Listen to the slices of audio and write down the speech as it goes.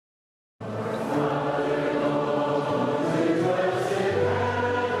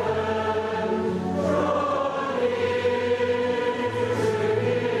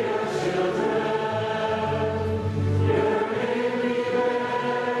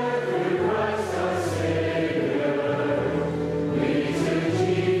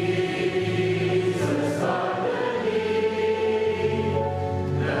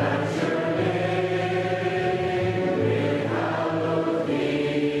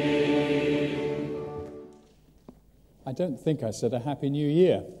I don't think I said a Happy New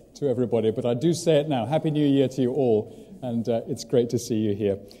Year to everybody, but I do say it now. Happy New Year to you all, and it's great to see you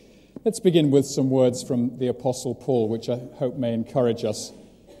here. Let's begin with some words from the Apostle Paul, which I hope may encourage us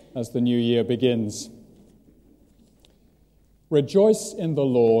as the new year begins. Rejoice in the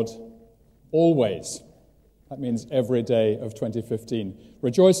Lord always. That means every day of 2015.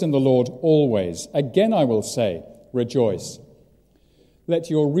 Rejoice in the Lord always. Again I will say, rejoice. Let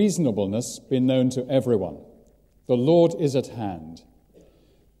your reasonableness be known to everyone. The Lord is at hand.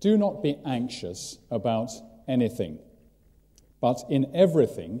 Do not be anxious about anything, but in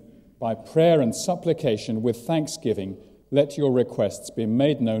everything, by prayer and supplication with thanksgiving, let your requests be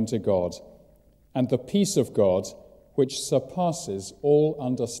made known to God, and the peace of God, which surpasses all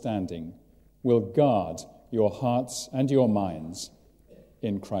understanding, will guard your hearts and your minds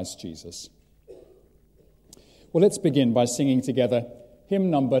in Christ Jesus. Well, let's begin by singing together hymn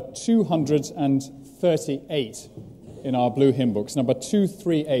number 238 in our blue hymn books, number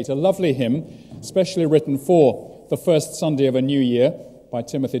 238, a lovely hymn, specially written for the first Sunday of a new year by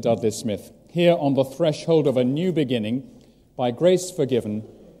Timothy Dudley Smith. Here on the threshold of a new beginning, by grace forgiven,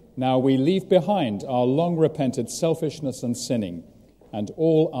 now we leave behind our long-repented selfishness and sinning, and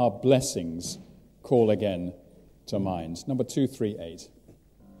all our blessings call again to mind. Number 238.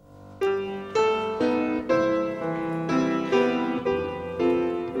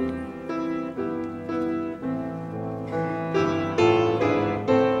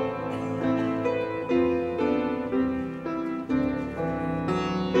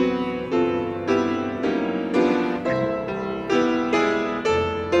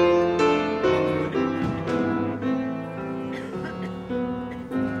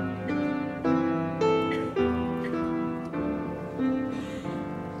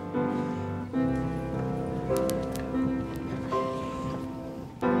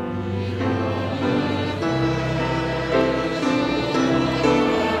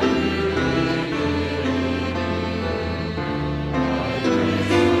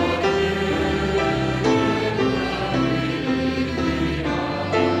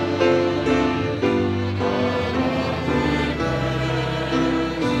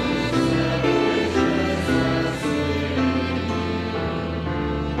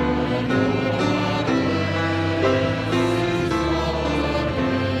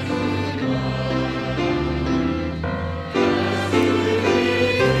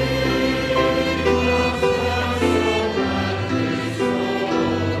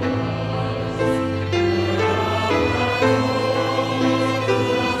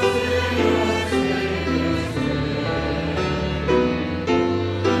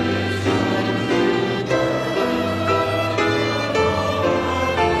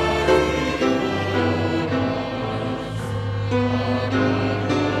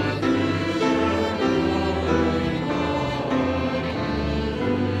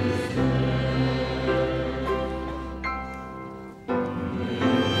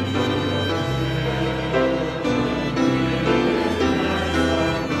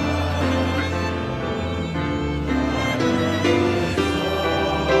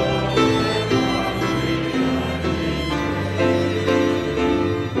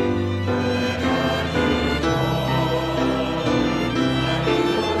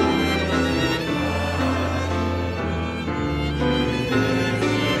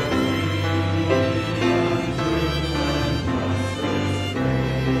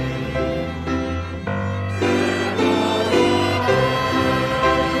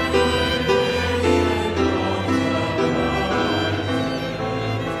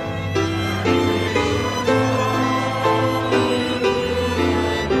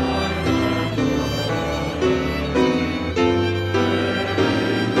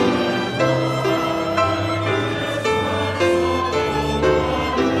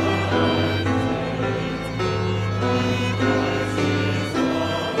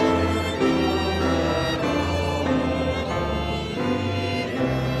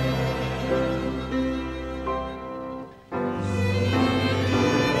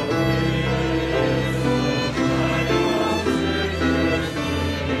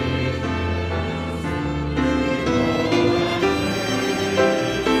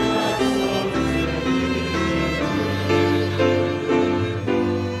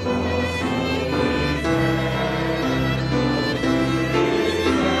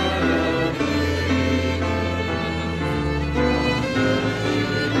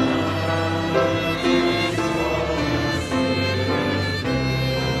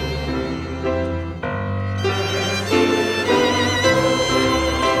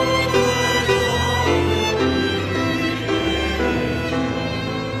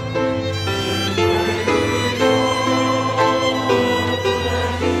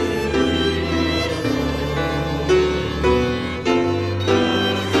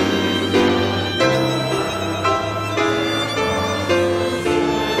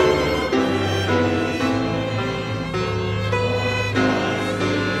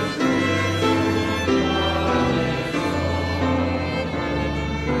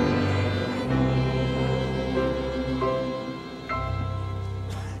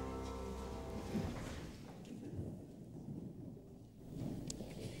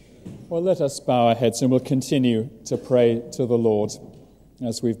 Well, let us bow our heads and we'll continue to pray to the Lord,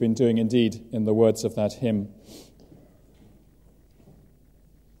 as we've been doing indeed in the words of that hymn.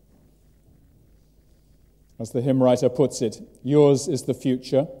 As the hymn writer puts it, yours is the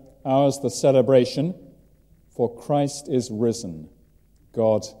future, ours the celebration, for Christ is risen,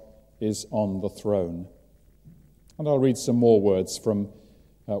 God is on the throne. And I'll read some more words from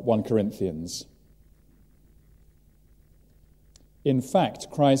 1 Corinthians. In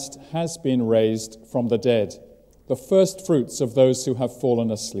fact, Christ has been raised from the dead, the first fruits of those who have fallen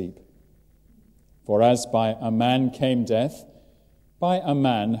asleep. For as by a man came death, by a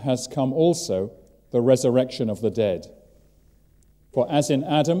man has come also the resurrection of the dead. For as in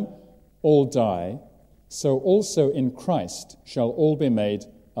Adam all die, so also in Christ shall all be made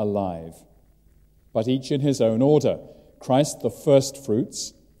alive. But each in his own order, Christ the first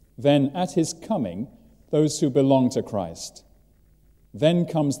fruits, then at his coming those who belong to Christ. Then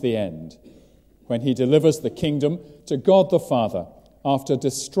comes the end, when he delivers the kingdom to God the Father, after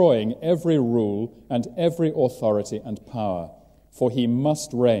destroying every rule and every authority and power. For he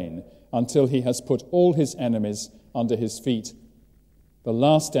must reign until he has put all his enemies under his feet. The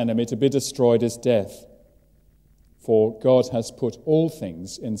last enemy to be destroyed is death. For God has put all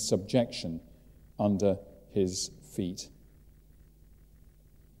things in subjection under his feet.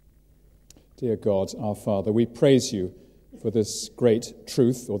 Dear God, our Father, we praise you for this great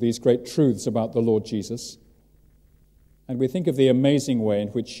truth, or these great truths about the Lord Jesus. And we think of the amazing way in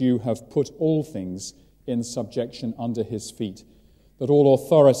which you have put all things in subjection under his feet, that all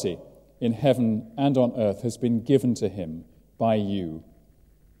authority in heaven and on earth has been given to him by you.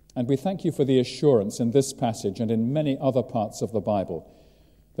 And we thank you for the assurance in this passage and in many other parts of the Bible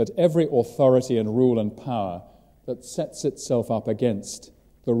that every authority and rule and power that sets itself up against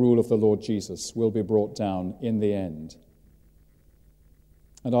the rule of the Lord Jesus will be brought down in the end.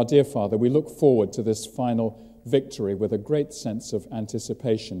 And our dear Father, we look forward to this final victory with a great sense of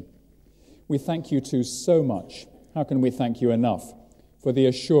anticipation. We thank you too so much. How can we thank you enough for the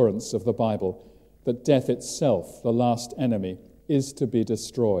assurance of the Bible that death itself, the last enemy, is to be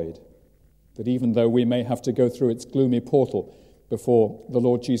destroyed? That even though we may have to go through its gloomy portal before the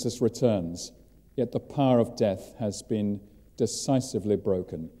Lord Jesus returns, yet the power of death has been decisively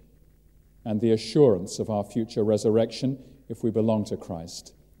broken, and the assurance of our future resurrection, if we belong to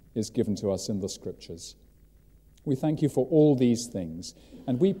Christ, is given to us in the Scriptures. We thank you for all these things,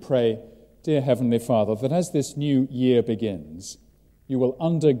 and we pray, dear Heavenly Father, that as this new year begins, you will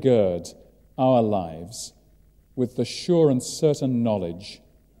undergird our lives with the sure and certain knowledge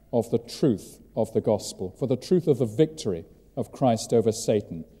of the truth of the gospel, for the truth of the victory of Christ over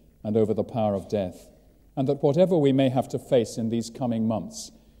Satan and over the power of death, and that whatever we may have to face in these coming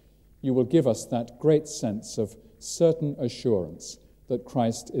months, you will give us that great sense of certain assurance that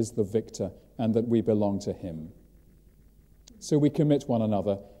Christ is the victor and that we belong to him. So we commit one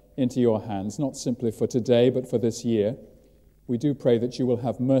another into your hands, not simply for today, but for this year. We do pray that you will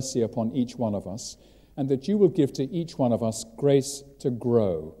have mercy upon each one of us, and that you will give to each one of us grace to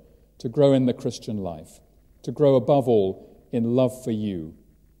grow in the Christian life, to grow above all in love for you,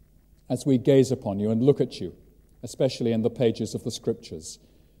 as we gaze upon you and look at you, especially in the pages of the Scriptures,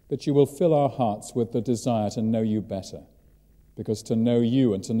 that you will fill our hearts with the desire to know you better, because to know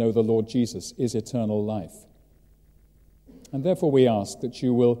you and to know the Lord Jesus is eternal life. And therefore we ask that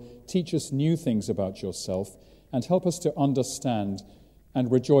you will teach us new things about yourself and help us to understand and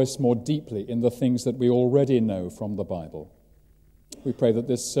rejoice more deeply in the things that we already know from the Bible. We pray that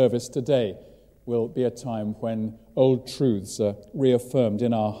this service today will be a time when old truths are reaffirmed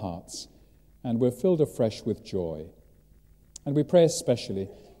in our hearts and we're filled afresh with joy. And we pray especially,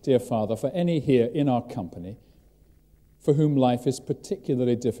 dear Father, for any here in our company for whom life is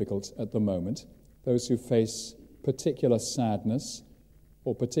particularly difficult at the moment, those who face particular sadness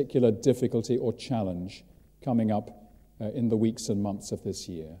or particular difficulty or challenge coming up in the weeks and months of this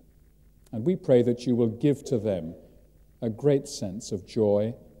year. And we pray that you will give to them a great sense of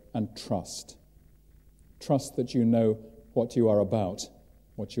joy and trust. Trust that you know what you are about,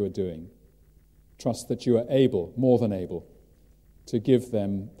 what you are doing. Trust that you are able, more than able, to give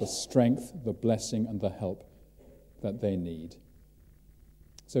them the strength, the blessing, and the help that they need.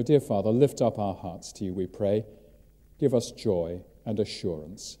 So, dear Father, lift up our hearts to you, we pray. Give us joy and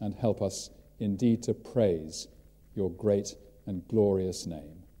assurance, and help us indeed to praise your great and glorious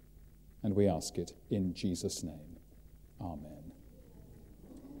name. And we ask it in Jesus' name. Amen.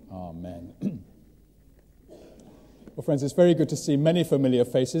 Amen. Well, friends, it's very good to see many familiar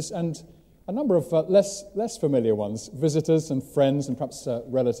faces and a number of less familiar ones, visitors and friends and perhaps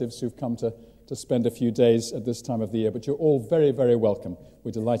relatives who've come to to spend a few days at this time of the year, but you're all very, very welcome.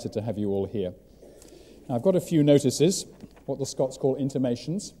 We're delighted to have you all here. Now, I've got a few notices, what the Scots call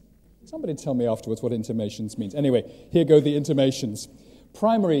intimations. Somebody tell me afterwards what intimations means. Anyway, here go the intimations.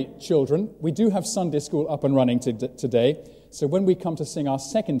 Primary children, we do have Sunday school up and running today, so when we come to sing our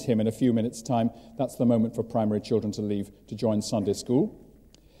second hymn in a few minutes' time, that's the moment for primary children to leave to join Sunday school.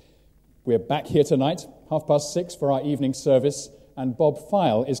 We're back here tonight, 6:30 for our evening service, and Bob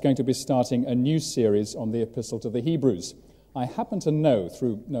File is going to be starting a new series on the Epistle to the Hebrews. I happen to know,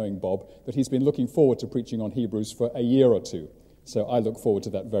 through knowing Bob, that he's been looking forward to preaching on Hebrews for a year or two, so I look forward to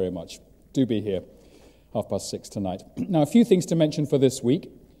that very much. Do be here, 6:30 tonight. Now, a few things to mention for this week.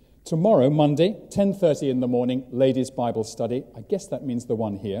 Tomorrow, Monday, 10:30 in the morning, ladies' Bible study. I guess that means the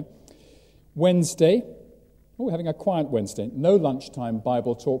one here. Wednesday, we're having a quiet Wednesday. No lunchtime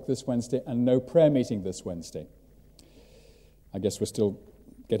Bible talk this Wednesday and no prayer meeting this Wednesday. I guess we're still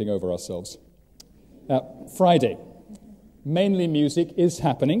getting over ourselves. Friday, mainly music is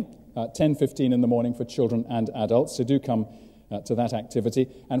happening at 10:15 in the morning for children and adults, so do come to that activity.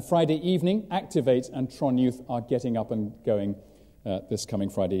 And Friday evening, Activate and Tron Youth are getting up and going this coming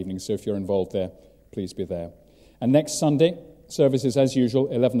Friday evening, so if you're involved there, please be there. And next Sunday, services as usual,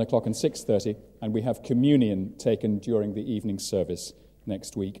 11 o'clock and 6:30, and we have communion taken during the evening service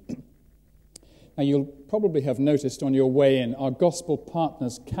next week. Now, you'll probably have noticed on your way in our Gospel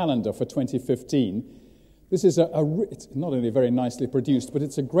Partners calendar for 2015. This is it's not only very nicely produced, but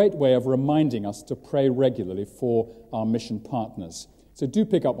it's a great way of reminding us to pray regularly for our mission partners. So do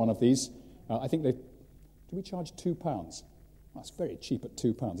pick up one of these. I think do we charge £2? That's very cheap at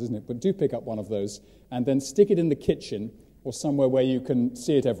 £2, isn't it? But do pick up one of those and then stick it in the kitchen or somewhere where you can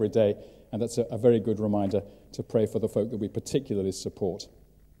see it every day. And that's a very good reminder to pray for the folk that we particularly support.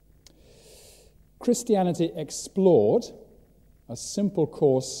 Christianity Explored, a simple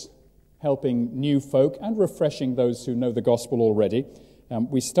course helping new folk and refreshing those who know the gospel already.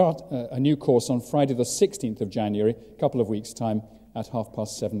 We start a new course on Friday the 16th of January, a couple of weeks' time, at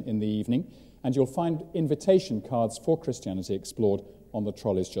 7:30 in the evening. And you'll find invitation cards for Christianity Explored on the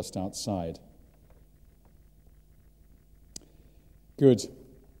trolleys just outside. Good.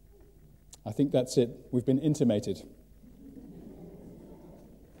 I think that's it. We've been intimated.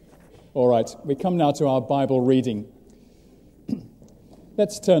 All right, we come now to our Bible reading.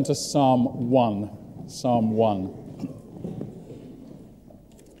 Let's turn to Psalm 1. Psalm 1.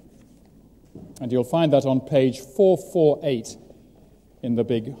 And you'll find that on page 448 in the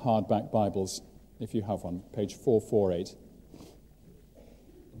big hardback Bibles, if you have one, page 448.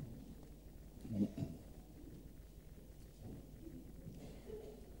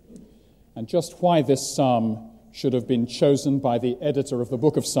 And just why this psalm should have been chosen by the editor of the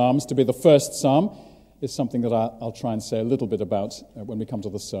book of Psalms to be the first psalm is something that I'll try and say a little bit about when we come to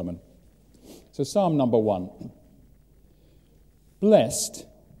the sermon. So Psalm number 1. Blessed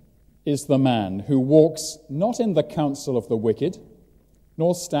is the man who walks not in the counsel of the wicked,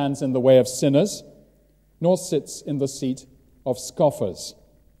 nor stands in the way of sinners, nor sits in the seat of scoffers.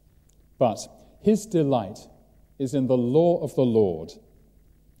 But his delight is in the law of the Lord,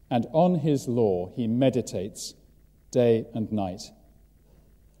 and on his law he meditates day and night.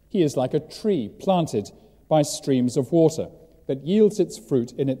 He is like a tree planted by streams of water that yields its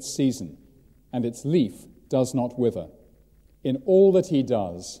fruit in its season, and its leaf does not wither. In all that he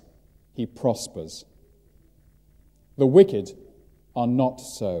does, he prospers. The wicked are not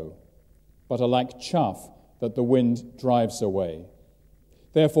so, but are like chaff that the wind drives away.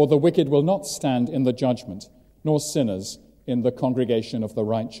 Therefore the wicked will not stand in the judgment, nor sinners in the congregation of the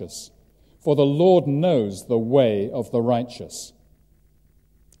righteous. For the Lord knows the way of the righteous,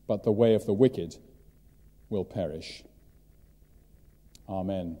 but the way of the wicked will perish.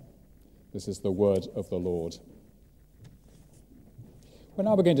 Amen. This is the word of the Lord. Well,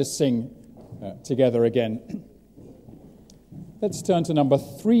 now we're going to sing together again. Let's turn to number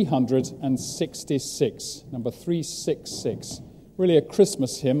 366, number 366. Really a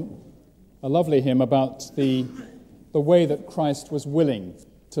Christmas hymn, a lovely hymn about the way that Christ was willing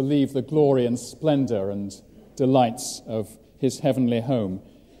to leave the glory and splendor and delights of his heavenly home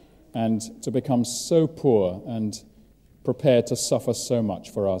and to become so poor and prepared to suffer so much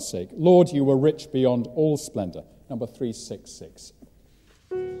for our sake. Lord, you were rich beyond all splendor. Number 366.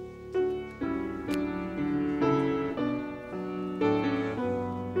 Praise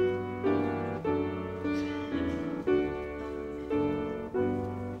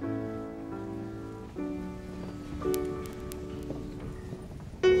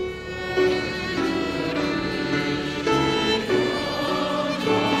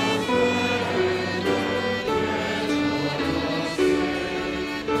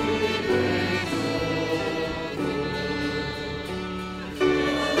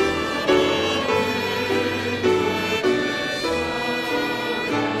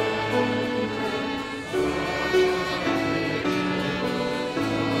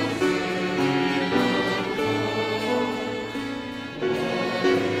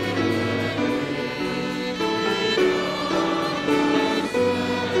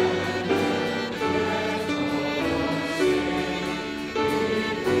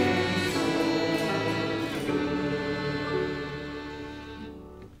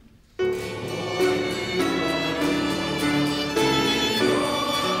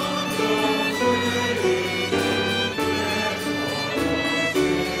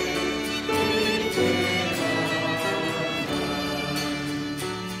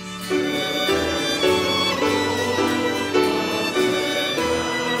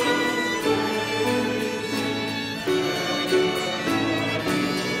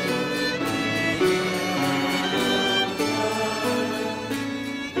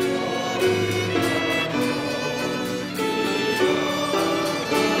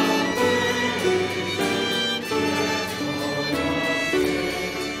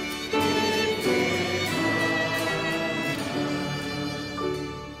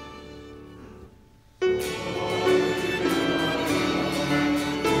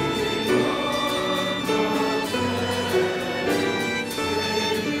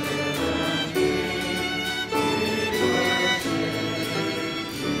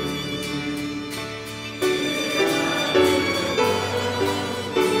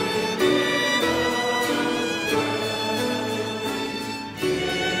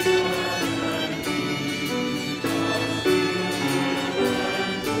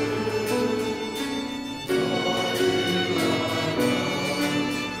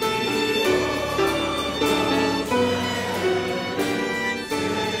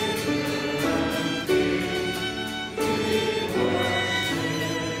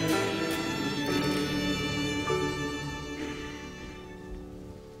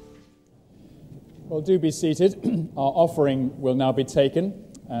Well, do be seated. Our offering will now be taken,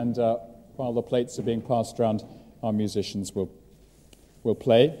 and while the plates are being passed around, our musicians will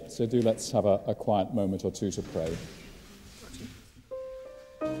play. So let's have a quiet moment or two to pray.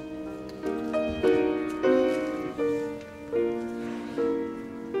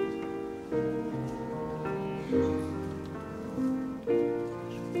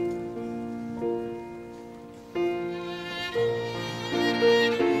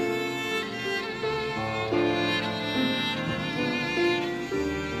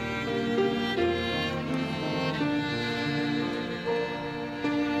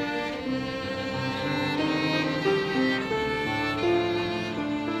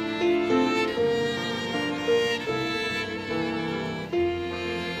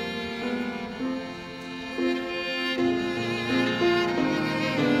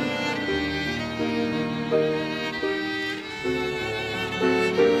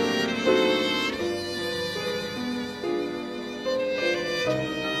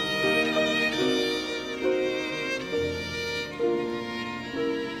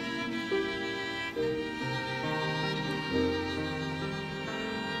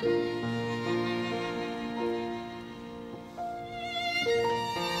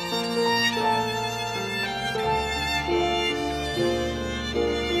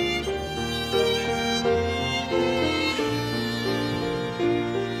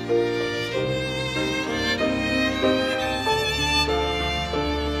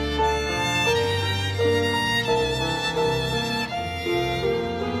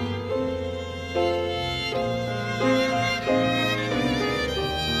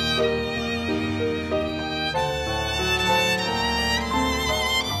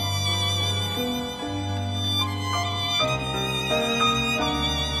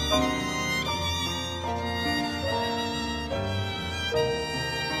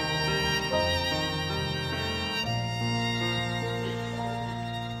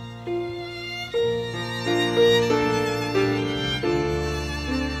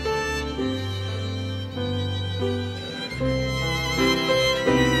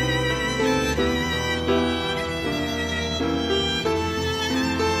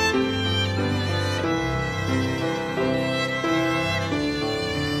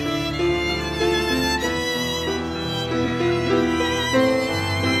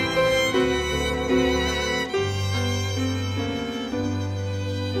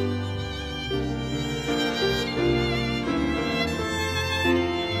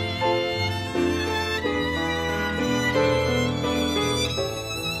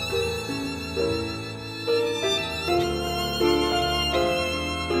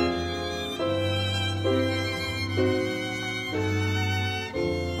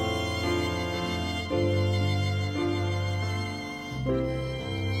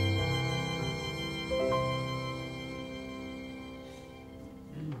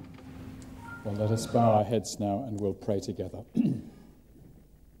 Well, let us bow our heads now and we'll pray together.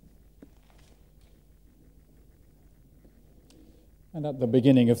 And at the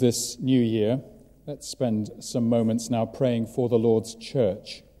beginning of this new year, let's spend some moments now praying for the Lord's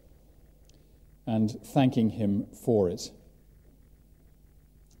church and thanking him for it.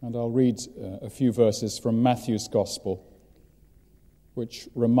 And I'll read a few verses from Matthew's Gospel, which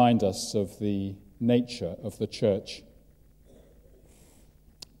remind us of the nature of the church.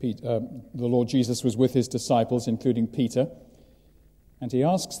 The Lord Jesus was with his disciples, including Peter, and he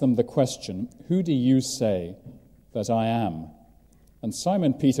asks them the question, "Who do you say that I am?" And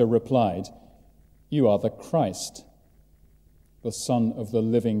Simon Peter replied, "You are the Christ, the Son of the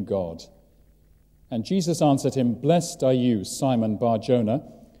living God." And Jesus answered him, "Blessed are you, Simon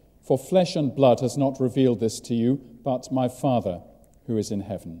Bar-Jonah, for flesh and blood has not revealed this to you, but my Father who is in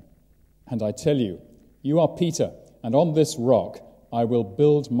heaven. And I tell you, you are Peter, and on this rock I will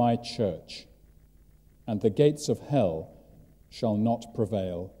build my church, and the gates of hell shall not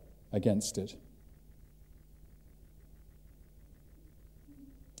prevail against it."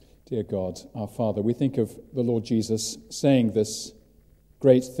 Dear God, our Father, we think of the Lord Jesus saying this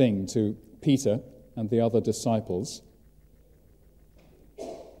great thing to Peter and the other disciples,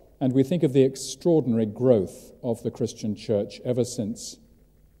 and we think of the extraordinary growth of the Christian church ever since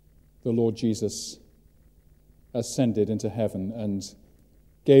the Lord Jesus ascended into heaven and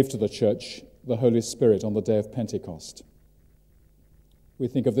gave to the church the Holy Spirit on the day of Pentecost. We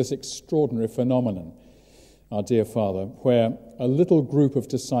think of this extraordinary phenomenon, our dear Father, where a little group of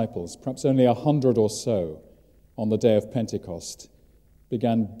disciples, perhaps only 100 or so, on the day of Pentecost,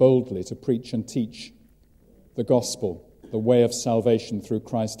 began boldly to preach and teach the gospel, the way of salvation through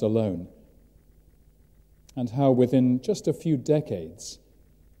Christ alone. And how within just a few decades,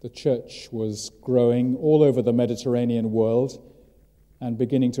 the church was growing all over the Mediterranean world and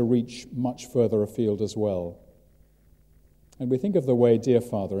beginning to reach much further afield as well. And we think of the way, dear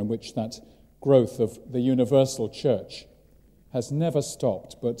Father, in which that growth of the universal church has never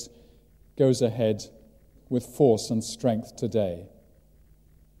stopped but goes ahead with force and strength today.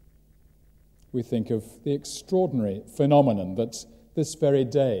 We think of the extraordinary phenomenon that this very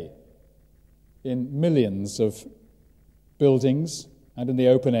day, in millions of buildings and in the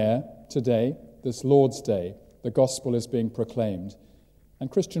open air today, this Lord's Day, the gospel is being proclaimed, and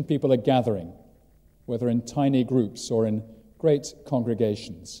Christian people are gathering, whether in tiny groups or in great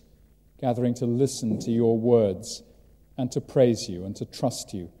congregations, gathering to listen to your words and to praise you and to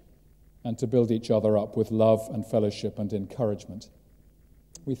trust you and to build each other up with love and fellowship and encouragement.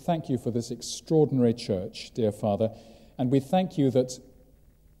 We thank you for this extraordinary church, dear Father, and we thank you that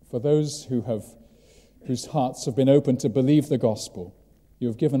for those whose hearts have been open to believe the gospel, you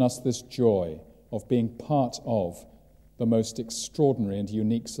have given us this joy of being part of the most extraordinary and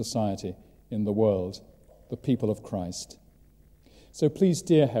unique society in the world, the people of Christ. So please,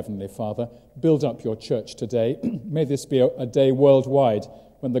 dear Heavenly Father, build up your church today. May this be a day worldwide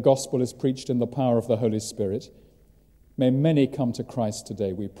when the gospel is preached in the power of the Holy Spirit. May many come to Christ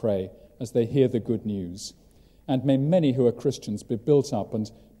today, we pray, as they hear the good news. And may many who are Christians be built up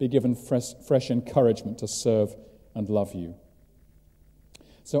and be given fresh encouragement to serve and love you.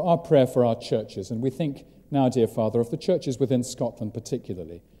 So our prayer for our churches, and we think now, dear Father, of the churches within Scotland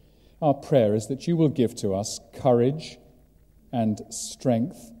particularly, our prayer is that you will give to us courage and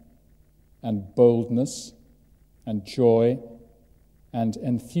strength and boldness and joy and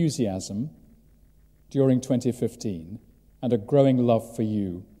enthusiasm during 2015 and a growing love for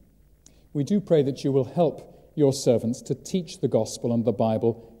you. We do pray that you will help your servants to teach the gospel and the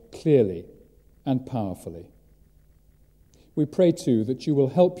Bible clearly and powerfully. We pray too that you will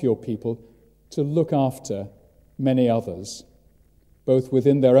help your people to look after many others, both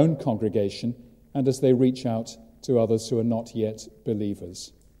within their own congregation and as they reach out to others who are not yet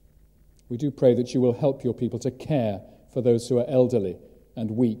believers. We do pray that you will help your people to care for those who are elderly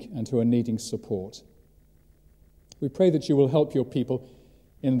and weak and who are needing support. We pray that you will help your people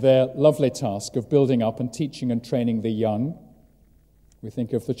in their lovely task of building up and teaching and training the young. We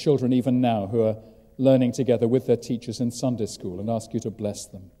think of the children even now who are learning together with their teachers in Sunday school and ask you to bless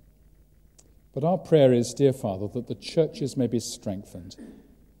them. But our prayer is, dear Father, that the churches may be strengthened.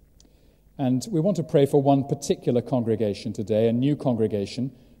 And we want to pray for one particular congregation today, a new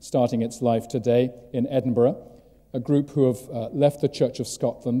congregation starting its life today in Edinburgh, a group who have left the Church of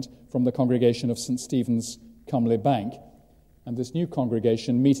Scotland from the congregation of St. Stephen's, Cumley Bank. And this new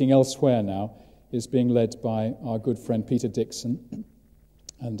congregation, meeting elsewhere now, is being led by our good friend Peter Dixon,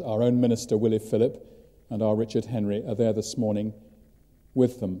 and our own minister Willie Phillip and our Richard Henry are there this morning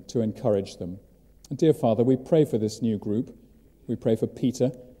with them to encourage them. And dear Father, we pray for this new group. We pray for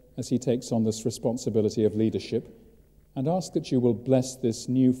Peter as he takes on this responsibility of leadership, and ask that you will bless this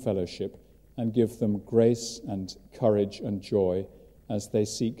new fellowship and give them grace and courage and joy as they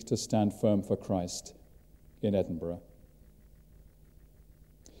seek to stand firm for Christ in Edinburgh.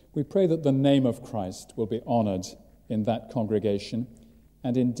 We pray that the name of Christ will be honoured in that congregation,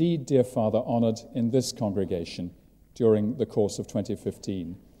 and indeed, dear Father, honoured in this congregation during the course of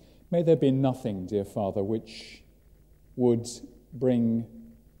 2015. May there be nothing, dear Father, which would bring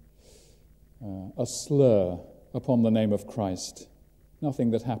a slur upon the name of Christ, nothing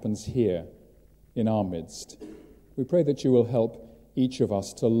that happens here in our midst. We pray that you will help each of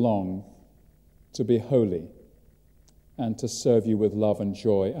us to long to be holy and to serve you with love and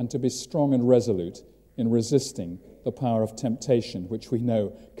joy, and to be strong and resolute in resisting the power of temptation, which we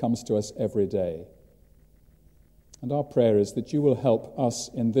know comes to us every day. And our prayer is that you will help us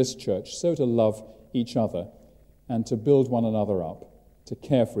in this church so to love each other and to build one another up, to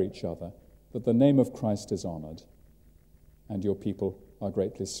care for each other, that the name of Christ is honoured and your people are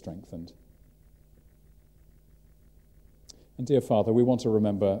greatly strengthened. And dear Father, we want to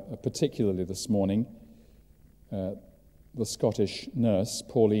remember particularly this morning the Scottish nurse,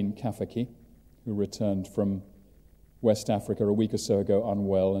 Pauline Cafferty, who returned from West Africa a week or so ago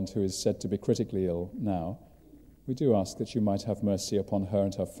unwell and who is said to be critically ill now. We do ask that you might have mercy upon her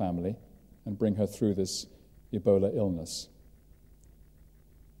and her family and bring her through this Ebola illness.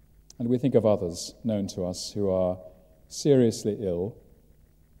 And we think of others known to us who are seriously ill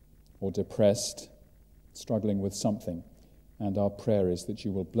or depressed, struggling with something. And our prayer is that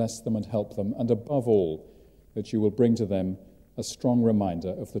you will bless them and help them, and above all, that you will bring to them a strong reminder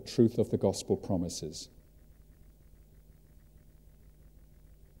of the truth of the gospel promises.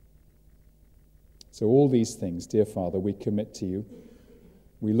 So all these things, dear Father, we commit to you,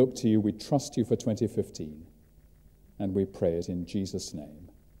 We look to you, we trust you for 2015, and we pray it in Jesus' name.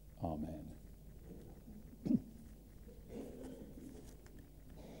 Amen.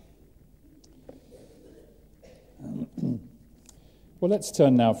 Well, let's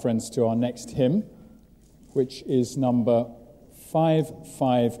turn now, friends, to our next hymn, which is number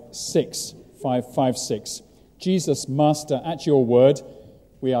 556. 556. Jesus, Master, at your word,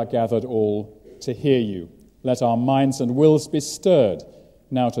 we are gathered all to hear you. Let our minds and wills be stirred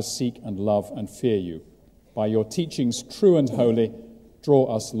now to seek and love and fear you. By your teachings true and holy, draw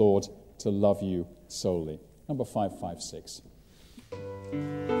us, Lord, to love you solely. Number 556.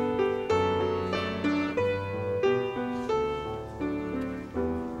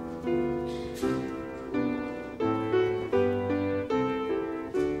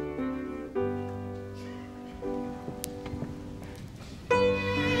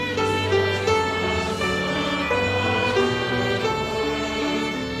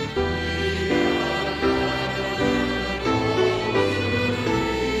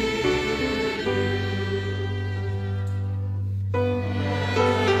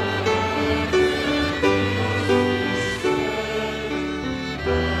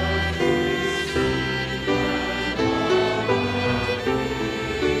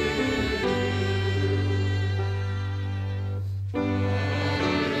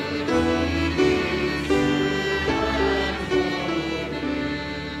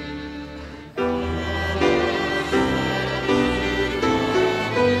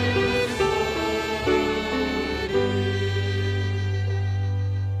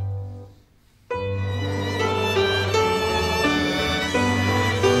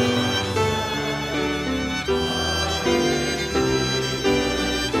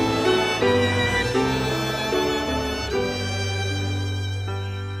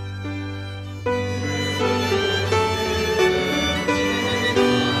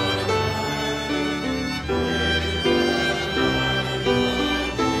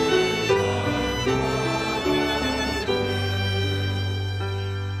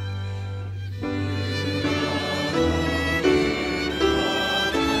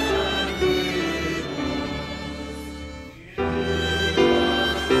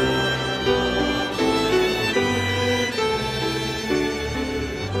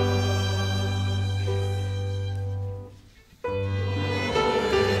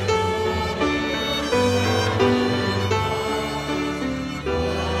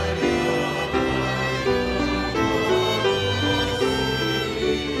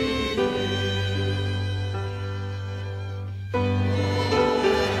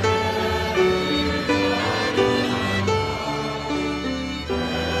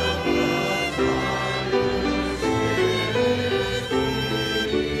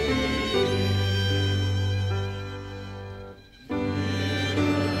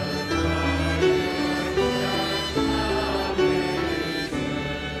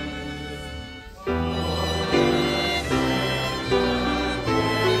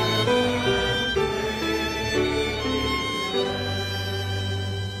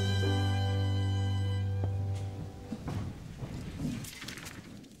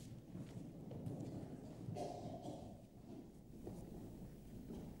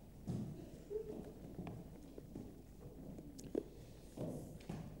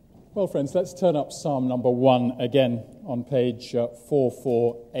 Well, friends, let's turn up Psalm number 1 again on page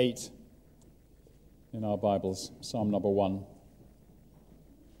 448 in our Bibles. Psalm number 1.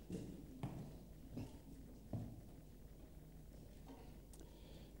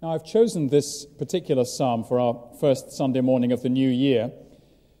 Now, I've chosen this particular psalm for our first Sunday morning of the new year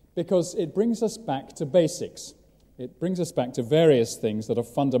because it brings us back to basics. It brings us back to various things that are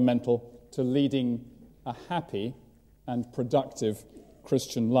fundamental to leading a happy and productive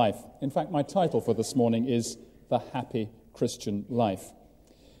Christian life. In fact, my title for this morning is The Happy Christian Life.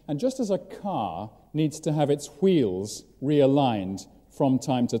 And just as a car needs to have its wheels realigned from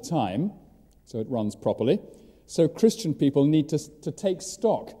time to time, so it runs properly, so Christian people need to take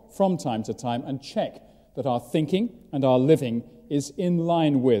stock from time to time and check that our thinking and our living is in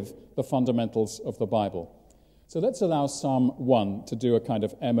line with the fundamentals of the Bible. So let's allow Psalm 1 to do a kind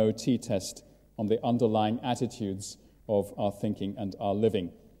of MOT test on the underlying attitudes of our thinking and our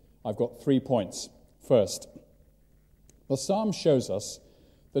living. I've got 3 points. First, the psalm shows us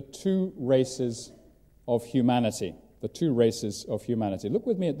the two races of humanity. The two races of humanity. Look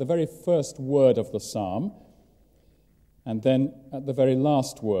with me at the very first word of the psalm, and then at the very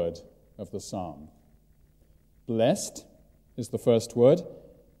last word of the psalm. Blessed is the first word,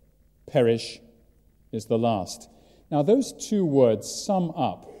 perish is the last. Now, those two words sum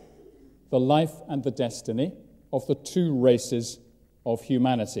up the life and the destiny of the two races of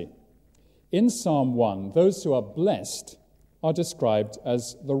humanity. In Psalm 1, those who are blessed are described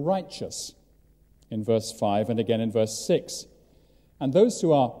as the righteous in verse 5 and again in verse 6. And those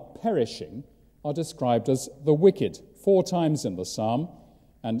who are perishing are described as the wicked 4 times in the psalm,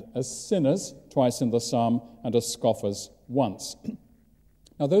 and as sinners twice in the psalm, and as scoffers once.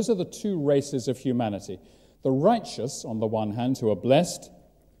 Now those are the 2 races of humanity. The righteous on the one hand who are blessed,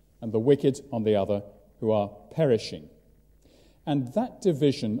 and the wicked on the other who are perishing. And that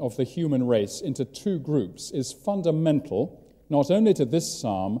division of the human race into 2 groups is fundamental not only to this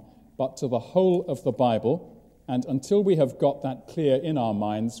psalm, but to the whole of the Bible, and until we have got that clear in our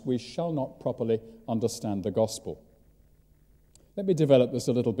minds, we shall not properly understand the gospel. Let me develop this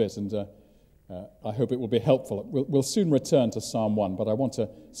a little bit, and I hope it will be helpful. We'll soon return to Psalm 1, but I want to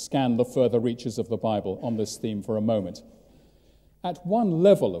scan the further reaches of the Bible on this theme for a moment. At one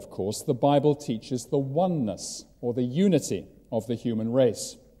level, of course, the Bible teaches the oneness or the unity of the human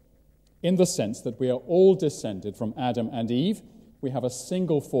race, in the sense that we are all descended from Adam and Eve. We have a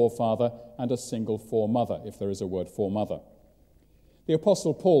single forefather and a single foremother, if there is a word foremother. The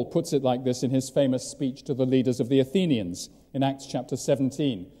Apostle Paul puts it like this in his famous speech to the leaders of the Athenians in Acts chapter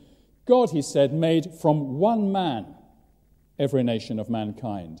 17. God, he said, made from one man every nation of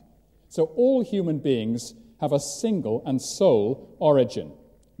mankind. So all human beings have a single and sole origin.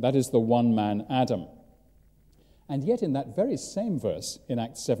 That is the one man Adam. And yet in that very same verse in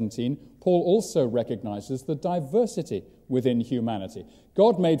Acts 17, Paul also recognizes the diversity within humanity.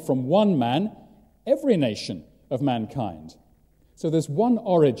 God made from one man every nation of mankind. So there's one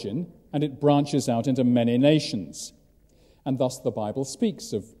origin, and it branches out into many nations. And thus the Bible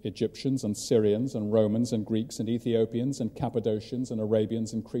speaks of Egyptians and Syrians and Romans and Greeks and Ethiopians and Cappadocians and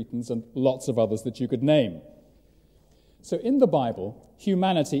Arabians and Cretans and lots of others that you could name. So in the Bible,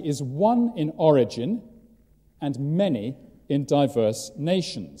 humanity is one in origin and many in diverse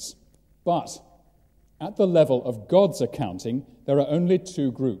nations. But at the level of God's accounting, there are only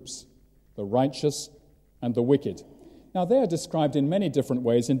 2 groups, the righteous and the wicked. Now, they are described in many different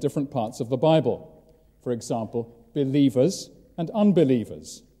ways in different parts of the Bible. For example, believers and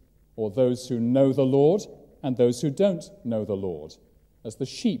unbelievers, or those who know the Lord and those who don't know the Lord, as the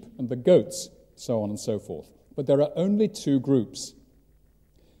sheep and the goats, so on and so forth. But there are only 2 groups.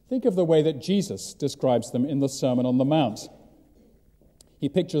 Think of the way that Jesus describes them in the Sermon on the Mount. He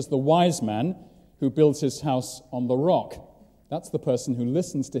pictures the wise man who builds his house on the rock. That's the person who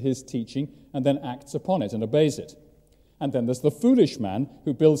listens to his teaching and then acts upon it and obeys it. And then there's the foolish man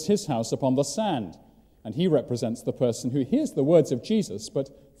who builds his house upon the sand. And he represents the person who hears the words of Jesus but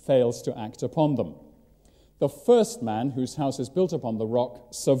fails to act upon them. The first man, whose house is built upon the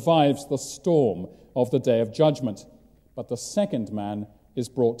rock, survives the storm of the day of judgment. But the second man is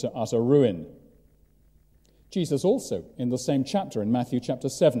brought to utter ruin. Jesus also, in the same chapter, in Matthew chapter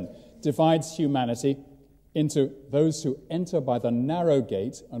 7, divides humanity into those who enter by the narrow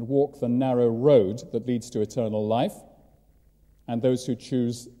gate and walk the narrow road that leads to eternal life, and those who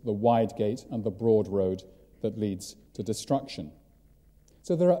choose the wide gate and the broad road that leads to destruction.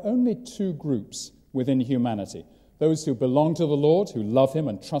 So there are only 2 groups within humanity: those who belong to the Lord, who love him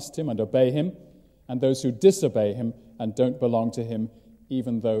and trust him and obey him, and those who disobey him and don't belong to him,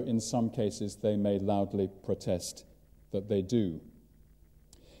 even though in some cases they may loudly protest that they do.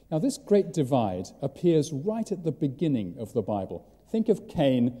 Now, this great divide appears right at the beginning of the Bible. Think of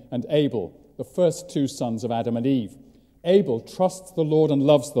Cain and Abel, the first 2 sons of Adam and Eve. Abel trusts the Lord and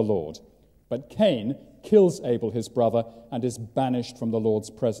loves the Lord, but Cain kills Abel, his brother, and is banished from the Lord's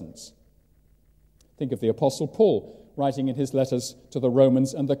presence. Think of the Apostle Paul, writing in his letters to the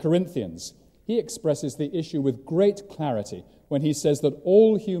Romans and the Corinthians. He expresses the issue with great clarity when he says that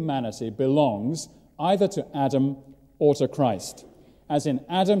all humanity belongs either to Adam or to Christ. As in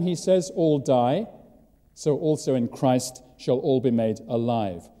Adam, he says, all die, so also in Christ shall all be made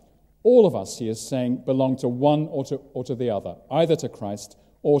alive. All of us, he is saying, belong to one or to the other, either to Christ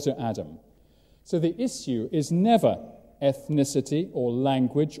or to Adam. So the issue is never ethnicity or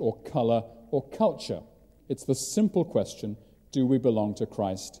language or color or culture. It's the simple question, do we belong to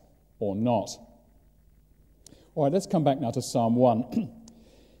Christ or not? All right, let's come back now to Psalm 1.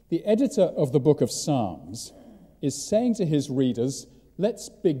 The editor of the book of Psalms is saying to his readers, let's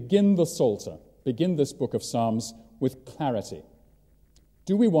begin the Psalter, begin this book of Psalms with clarity.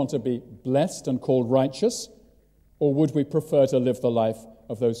 Do we want to be blessed and called righteous, or would we prefer to live the life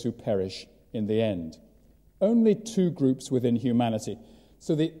of those who perish in the end? Only 2 groups within humanity.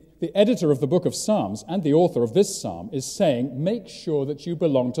 So the editor of the book of Psalms and the author of this psalm is saying, make sure that you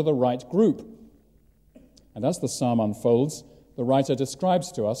belong to the right group. And as the psalm unfolds, the writer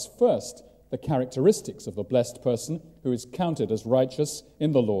describes to us first the characteristics of the blessed person who is counted as righteous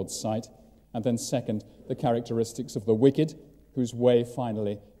in the Lord's sight, and then second, the characteristics of the wicked, whose way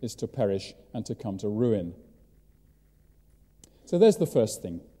finally is to perish and to come to ruin. So there's the first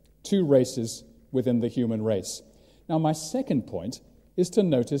thing, two races within the human race. Now my second point is to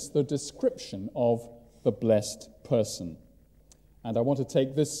notice the description of the blessed person. And I want to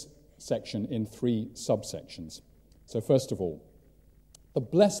take this section in three subsections. So first of all, the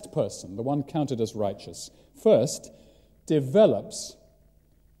blessed person, the one counted as righteous, first develops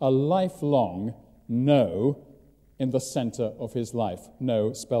a lifelong no in the center of his life.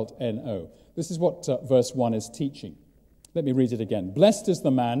 No, spelt N-O. This is what verse 1 is teaching. Let me read it again. Blessed is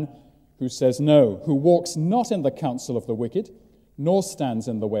the man who says no, who walks not in the counsel of the wicked, nor stands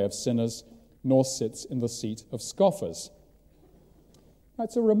in the way of sinners, nor sits in the seat of scoffers. Now,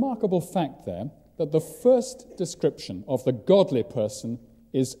 it's a remarkable fact there that the first description of the godly person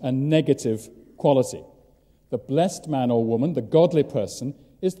is a negative quality. The blessed man or woman, the godly person,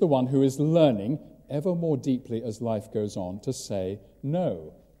 is the one who is learning ever more deeply as life goes on to say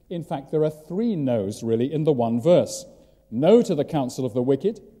no. In fact, there are three no's really in the one verse. No to the counsel of the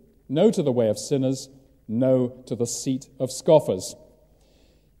wicked, no to the way of sinners, no to the seat of scoffers.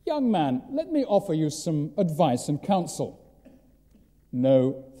 Young man, let me offer you some advice and counsel.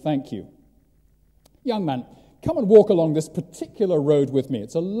 No, thank you. Young man, come and walk along this particular road with me.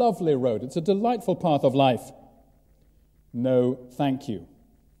 It's a lovely road. It's a delightful path of life. No, thank you.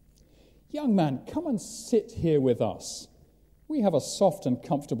 Young man, come and sit here with us. We have a soft and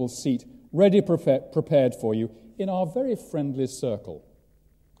comfortable seat ready prepared for you in our very friendly circle.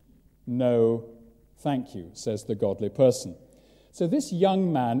 No, thank you, says the godly person. So this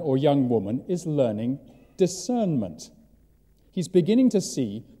young man or young woman is learning discernment. He's beginning to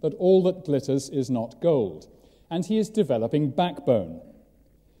see that all that glitters is not gold, and he is developing backbone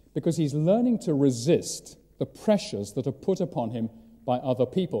because he's learning to resist the pressures that are put upon him by other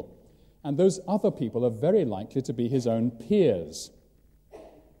people. And those other people are very likely to be his own peers.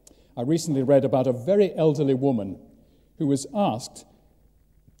 I recently read about a very elderly woman who was asked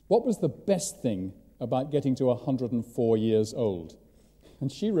what was the best thing about getting to 104 years old.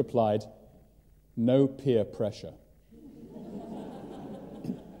 And she replied, no peer pressure.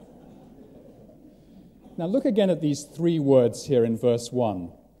 Now look again at these three words here in verse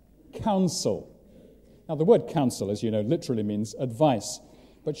 1. Counsel. Now the word counsel, as you know, literally means advice.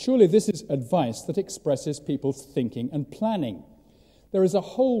 But surely this is advice that expresses people's thinking and planning. There is a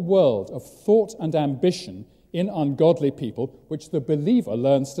whole world of thought and ambition in ungodly people which the believer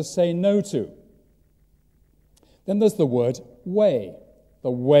learns to say no to. Then there's the word way,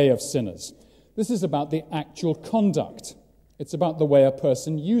 the way of sinners. This is about the actual conduct. It's about the way a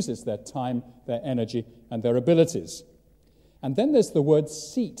person uses their time, their energy, and their abilities. And then there's the word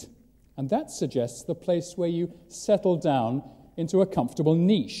seat, and that suggests the place where you settle down into a comfortable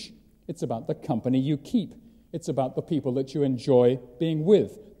niche. It's about the company you keep. It's about the people that you enjoy being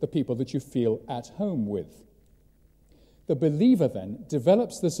with, the people that you feel at home with. The believer then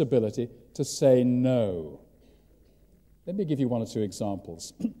develops this ability to say no. Let me give you one or two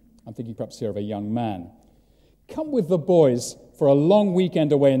examples. I'm thinking perhaps here of a young man. Come with the boys for a long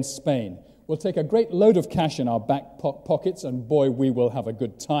weekend away in Spain. We'll take a great load of cash in our back pockets, and boy, we will have a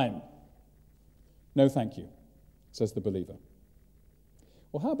good time. No, thank you, says the believer.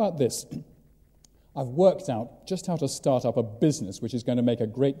 Well, how about this? I've worked out just how to start up a business which is going to make a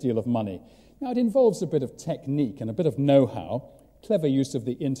great deal of money. Now, it involves a bit of technique and a bit of know-how, clever use of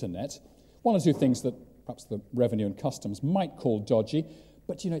the internet, one or two things that perhaps the Revenue and Customs might call dodgy,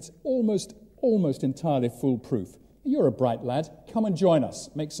 but, it's almost entirely foolproof. You're a bright lad. Come and join us.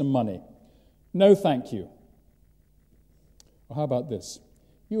 Make some money. No, thank you. Or how about this?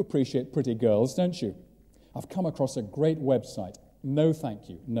 You appreciate pretty girls, don't you? I've come across a great website. No, thank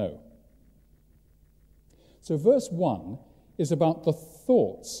you. No. So verse 1 is about the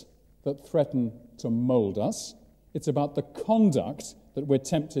thoughts that threaten to mold us. It's about the conduct that we're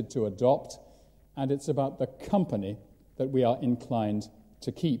tempted to adopt. And it's about the company that we are inclined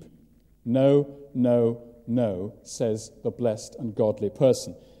to keep. No, no, no, says the blessed and godly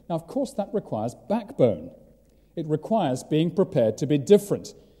person. Now, of course, that requires backbone. It requires being prepared to be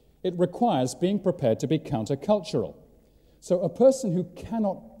different. It requires being prepared to be countercultural. So a person who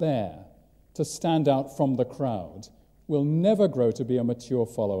cannot bear to stand out from the crowd will never grow to be a mature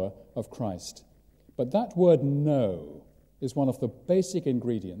follower of Christ. But that word no is one of the basic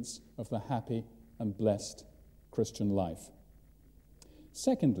ingredients of the happy and blessed Christian life.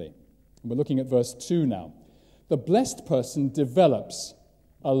 Secondly, we're looking at verse 2 now, the blessed person develops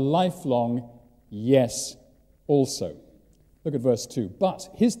a lifelong yes also. Look at verse 2. But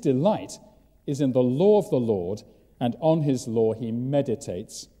his delight is in the law of the Lord, and on his law he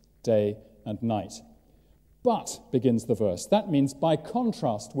meditates day and night. But, begins the verse, that means by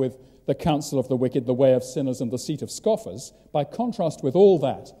contrast with the counsel of the wicked, the way of sinners, and the seat of scoffers, by contrast with all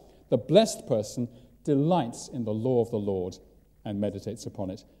that, the blessed person delights in the law of the Lord and meditates upon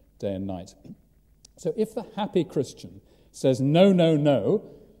it day and night. So if the happy Christian says no, no,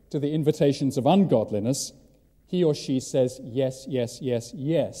 no to the invitations of ungodliness, he or she says yes, yes, yes,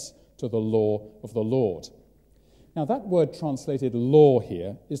 yes to the law of the Lord. Now that word translated law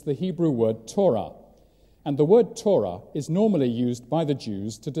here is the Hebrew word Torah. And the word Torah is normally used by the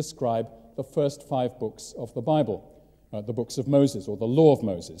Jews to describe the first 5 books of the Bible, the books of Moses or the law of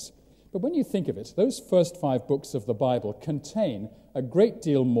Moses. But when you think of it, those first 5 books of the Bible contain a great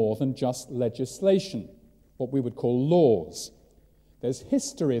deal more than just legislation, what we would call laws. There's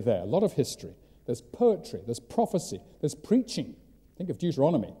history there, a lot of history. There's poetry, there's prophecy, there's preaching. Think of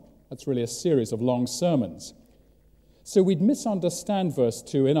Deuteronomy. That's really a series of long sermons. So we'd misunderstand verse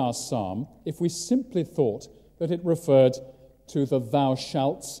 2 in our psalm if we simply thought that it referred to the thou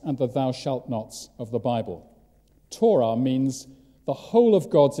shalts and the thou shalt nots of the Bible. Torah means the whole of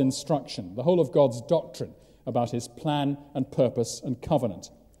God's instruction, the whole of God's doctrine about his plan and purpose and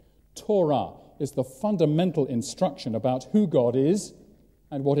covenant. Torah is the fundamental instruction about who God is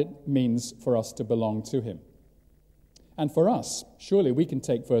and what it means for us to belong to him. And for us, surely we can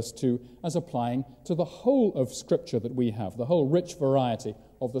take verse 2 as applying to the whole of Scripture that we have, the whole rich variety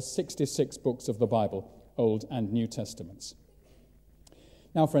of the 66 books of the Bible, Old and New Testaments.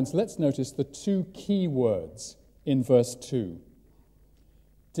 Now, friends, let's notice the 2 key words in verse 2.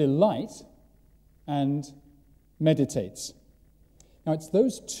 Delight and meditates. Now, it's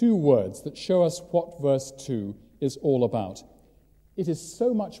those 2 words that show us what verse 2 is all about. It is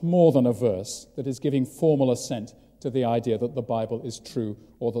so much more than a verse that is giving formal assent to the idea that the Bible is true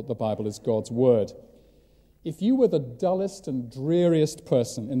or that the Bible is God's word. If you were the dullest and dreariest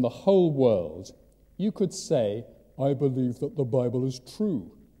person in the whole world, you could say, I believe that the Bible is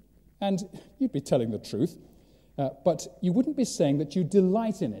true. And you'd be telling the truth, but you wouldn't be saying that you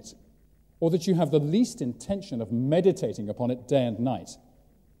delight in it or that you have the least intention of meditating upon it day and night.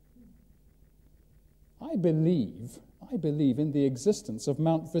 I believe in the existence of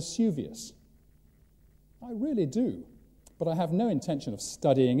Mount Vesuvius. I really do, but I have no intention of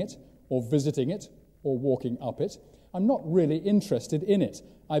studying it or visiting it or walking up it. I'm not really interested in it.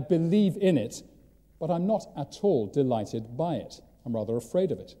 I believe in it, but I'm not at all delighted by it. I'm rather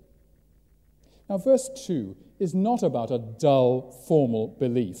afraid of it. Now, verse 2 is not about a dull, formal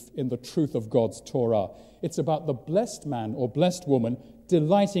belief in the truth of God's Torah. It's about the blessed man or blessed woman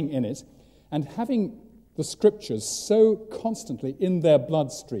delighting in it and having the Scriptures so constantly in their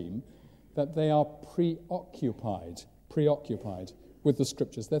bloodstream that they are preoccupied with the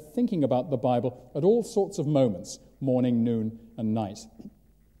Scriptures. They're thinking about the Bible at all sorts of moments, morning, noon, and night.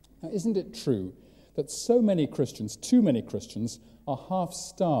 Now, isn't it true that so many Christians, too many Christians, are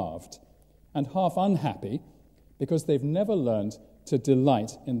half-starved and half unhappy because they've never learned to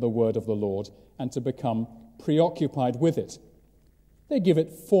delight in the word of the Lord and to become preoccupied with it? They give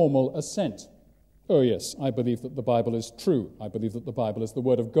it formal assent. Oh yes, I believe that the Bible is true. I believe that the Bible is the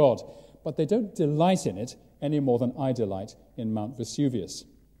word of God. But they don't delight in it any more than I delight in Mount Vesuvius.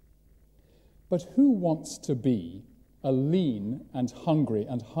 But who wants to be a lean and hungry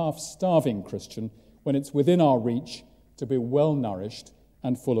and half-starving Christian when it's within our reach to be well-nourished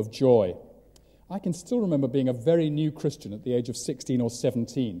and full of joy? I can still remember being a very new Christian at the age of 16 or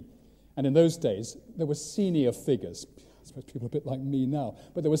 17. And in those days, there were senior figures. I suppose people are a bit like me now.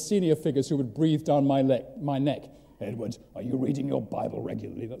 But there were senior figures who would breathe down my neck. Edward, are you reading your Bible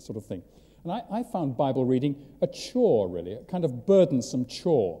regularly? That sort of thing. And I found Bible reading a chore, really, a kind of burdensome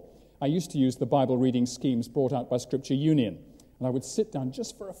chore. I used to use the Bible reading schemes brought out by Scripture Union. And I would sit down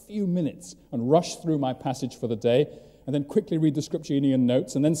just for a few minutes and rush through my passage for the day, and then quickly read the Scripture Union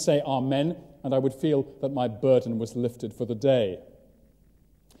notes, and then say Amen, and I would feel that my burden was lifted for the day.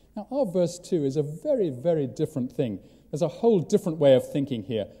 Now, our verse 2 is a very, very different thing. There's a whole different way of thinking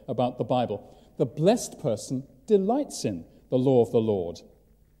here about the Bible. The blessed person delights in the law of the Lord.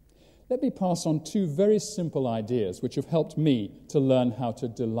 Let me pass on 2 very simple ideas which have helped me to learn how to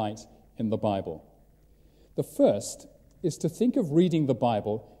delight in the Bible. The first is to think of reading the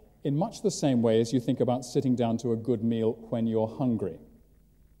Bible in much the same way as you think about sitting down to a good meal when you're hungry.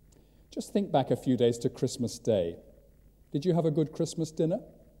 Just think back a few days to Christmas Day. Did you have a good Christmas dinner?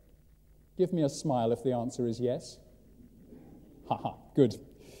 Give me a smile if the answer is yes. Haha, good.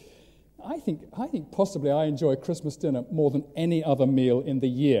 I think possibly I enjoy Christmas dinner more than any other meal in the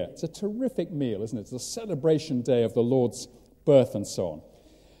year. It's a terrific meal, isn't it? It's a celebration day of the Lord's birth and so on.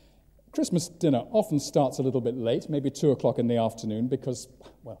 Christmas dinner often starts a little bit late, maybe 2 o'clock in the afternoon, because,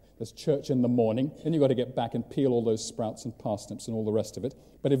 well, there's church in the morning, then you've got to get back and peel all those sprouts and parsnips and all the rest of it.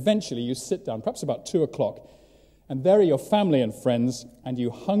 But eventually you sit down, perhaps about 2 o'clock, and there are your family and friends, and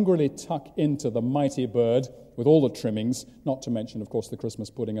you hungrily tuck into the mighty bird with all the trimmings, not to mention, of course, the Christmas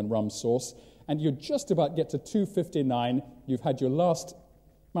pudding and rum sauce, and you just about get to 2:59, you've had your last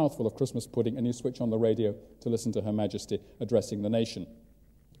mouthful of Christmas pudding, and you switch on the radio to listen to Her Majesty addressing the nation.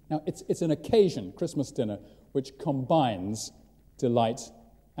 Now, it's an occasion, Christmas dinner, which combines delight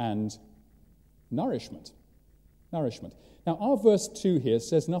and nourishment. Nourishment. Now, our verse 2 here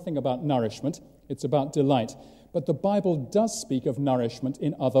says nothing about nourishment. It's about delight. But the Bible does speak of nourishment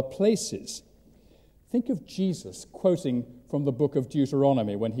in other places. Think of Jesus quoting from the book of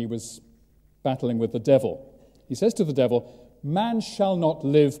Deuteronomy when he was battling with the devil. He says to the devil, "Man shall not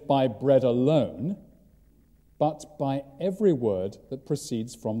live by bread alone, but by every word that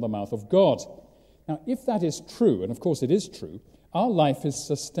proceeds from the mouth of God." Now, if that is true, and of course it is true, our life is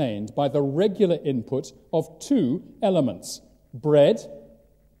sustained by the regular input of two elements: bread,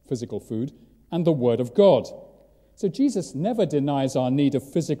 physical food, and the Word of God. So Jesus never denies our need of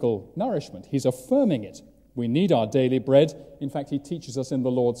physical nourishment. He's affirming it. We need our daily bread. In fact, he teaches us in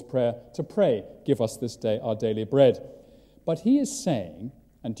the Lord's Prayer to pray, "Give us this day our daily bread." But he is saying,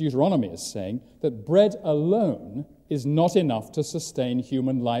 and Deuteronomy is saying, that bread alone is not enough to sustain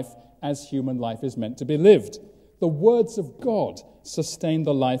human life as human life is meant to be lived. The words of God sustain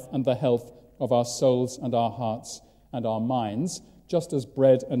the life and the health of our souls and our hearts and our minds, just as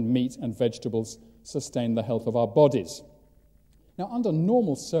bread and meat and vegetables sustain the health of our bodies. Now, under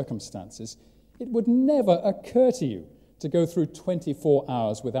normal circumstances, it would never occur to you to go through 24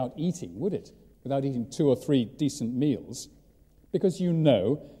 hours without eating, would it? Without eating 2 or 3 decent meals, because you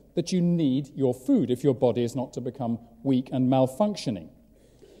know that you need your food if your body is not to become weak and malfunctioning.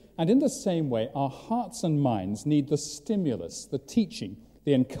 And in the same way, our hearts and minds need the stimulus, the teaching,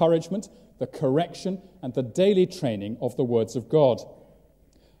 the encouragement, the correction, and the daily training of the words of God.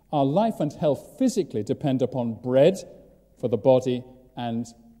 Our life and health physically depend upon bread for the body and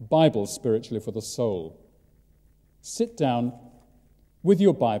Bible spiritually for the soul. Sit down with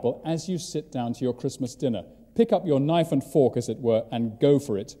your Bible as you sit down to your Christmas dinner. Pick up your knife and fork, as it were, and go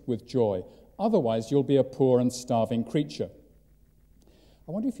for it with joy. Otherwise, you'll be a poor and starving creature.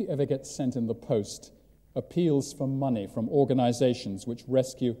 I wonder if you ever get sent in the post appeals for money from organizations which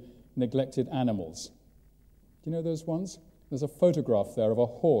rescue neglected animals. Do you know those ones? There's a photograph there of a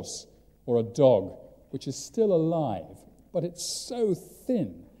horse or a dog which is still alive, but it's so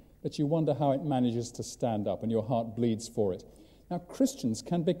thin that you wonder how it manages to stand up and your heart bleeds for it. Now, Christians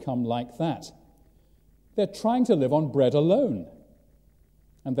can become like that. They're trying to live on bread alone,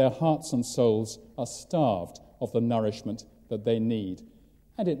 and their hearts and souls are starved of the nourishment that they need,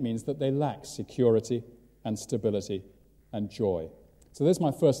 and it means that they lack security and stability and joy. So there's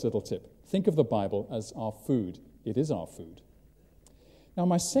my first little tip. Think of the Bible as our food. It is our food. Now,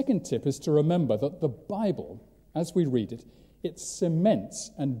 my second tip is to remember that the Bible, as we read it, it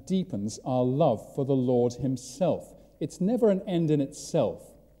cements and deepens our love for the Lord himself. It's never an end in itself.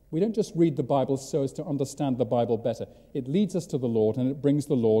 We don't just read the Bible so as to understand the Bible better. It leads us to the Lord and it brings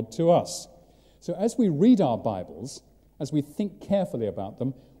the Lord to us. So as we read our Bibles, as we think carefully about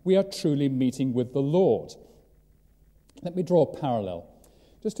them, we are truly meeting with the Lord. Let me draw a parallel.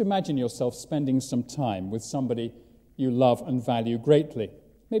 Just imagine yourself spending some time with somebody you love and value greatly.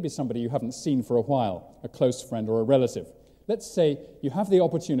 Maybe somebody you haven't seen for a while, a close friend or a relative. Let's say you have the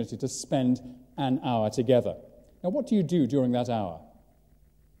opportunity to spend an hour together. Now, what do you do during that hour?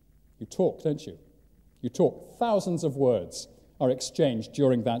 You talk, don't you? You talk. Thousands of words are exchanged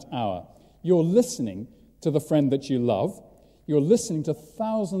during that hour. You're listening to the friend that you love. You're listening to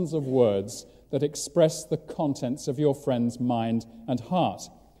thousands of words that express the contents of your friend's mind and heart.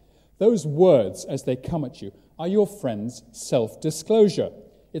 Those words, as they come at you, are your friend's self-disclosure.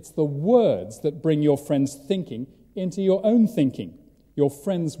 It's the words that bring your friend's thinking into your own thinking. Your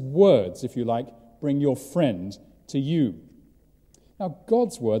friend's words, if you like, bring your friend to you. Now,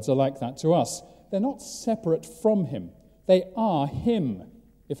 God's words are like that to us. They're not separate from him. They are him,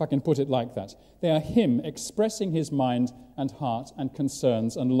 if I can put it like that. They are him expressing his mind and heart and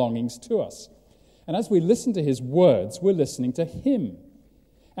concerns and longings to us. And as we listen to his words, we're listening to him.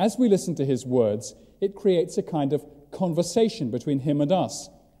 As we listen to his words, it creates a kind of conversation between him and us.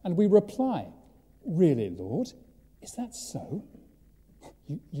 And we reply, "Really, Lord? Is that so?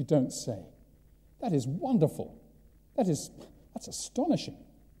 You don't say. That is wonderful. That's astonishing.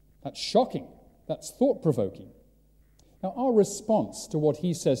 That's shocking. That's thought-provoking." Now, our response to what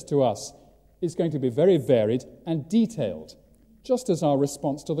he says to us is going to be very varied and detailed. just as our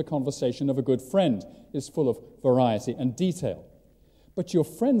response to the conversation of a good friend is full of variety and detail. But your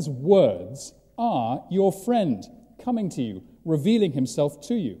friend's words are your friend, coming to you, revealing himself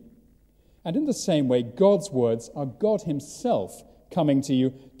to you. And in the same way, God's words are God himself coming to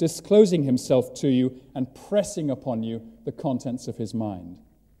you, disclosing himself to you, and pressing upon you the contents of his mind.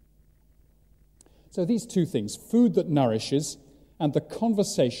 So these two things, food that nourishes and the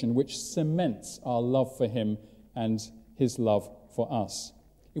conversation which cements our love for him and his love for us.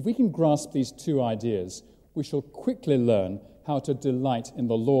 If we can grasp these two ideas, we shall quickly learn how to delight in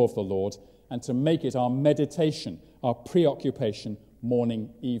the law of the Lord and to make it our meditation, our preoccupation, morning,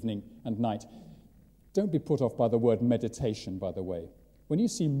 evening, and night. Don't be put off by the word meditation, by the way. When you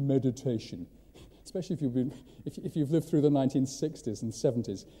see meditation, especially if you've lived through the 1960s and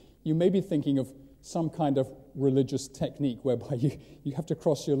 70s, you may be thinking of some kind of religious technique whereby you have to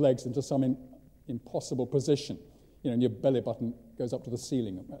cross your legs into some impossible position, and your belly button goes up to the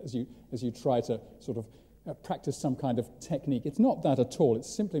ceiling as you try to sort of practice some kind of technique. It's not that at all. It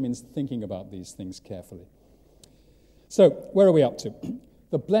simply means thinking about these things carefully. So, where are we up to?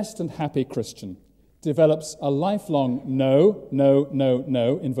 The blessed and happy Christian develops a lifelong no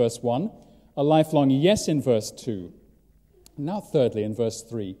in verse 1, a lifelong yes in verse 2. Now, thirdly, in verse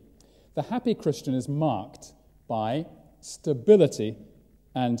 3, the happy Christian is marked by stability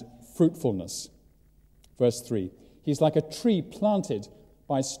and fruitfulness. Verse 3, he's like a tree planted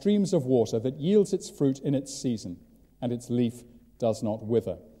by streams of water that yields its fruit in its season, and its leaf does not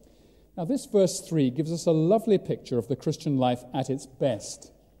wither. Now, this verse 3 gives us a lovely picture of the Christian life at its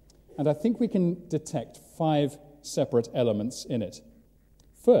best, and I think we can detect 5 separate elements in it.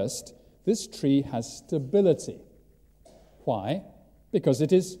 First, this tree has stability. Why? Because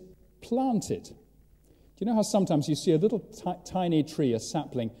it is planted. Do you know how sometimes you see a little tiny tree, a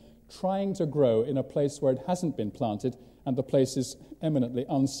sapling, trying to grow in a place where it hasn't been planted and the place is eminently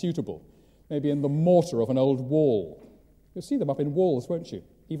unsuitable? Maybe in the mortar of an old wall. You'll see them up in walls, won't you?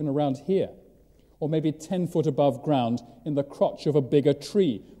 Even around here. Or maybe 10 foot above ground in the crotch of a bigger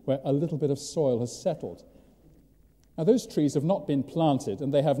tree where a little bit of soil has settled. Now, those trees have not been planted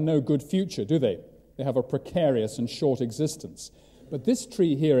and they have no good future, do they? They have a precarious and short existence. But this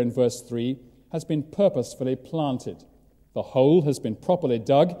tree here in verse 3 has been purposefully planted. The hole has been properly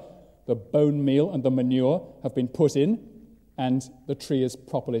dug, the bone meal and the manure have been put in, and the tree is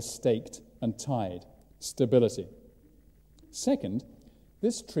properly staked and tied. Stability. Second,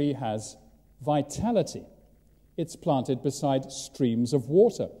 this tree has vitality. It's planted beside streams of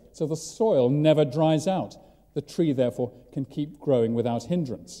water, so the soil never dries out. The tree, therefore, can keep growing without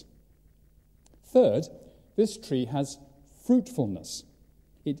hindrance. Third, this tree has fruitfulness.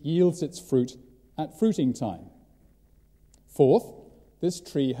 It yields its fruit at fruiting time. Fourth, this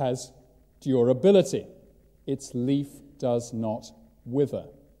tree has durability. Its leaf does not wither.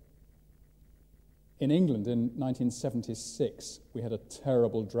 In England in 1976, we had a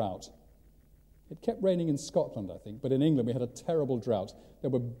terrible drought. It kept raining in Scotland, I think, but in England we had a terrible drought. There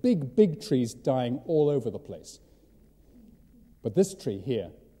were big trees dying all over the place. But this tree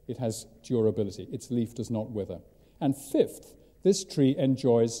here, it has durability. Its leaf does not wither. And fifth, this tree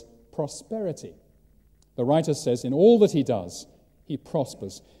enjoys prosperity. The writer says, in all that he does, he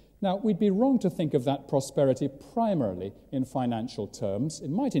prospers. Now, we'd be wrong to think of that prosperity primarily in financial terms. It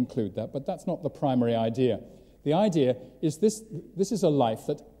might include that, but that's not the primary idea. The idea is this is a life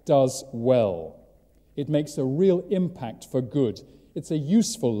that does well. It makes a real impact for good. It's a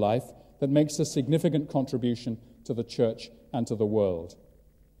useful life that makes a significant contribution to the church and to the world.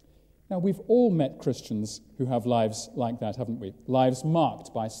 Now, we've all met Christians who have lives like that, haven't we? Lives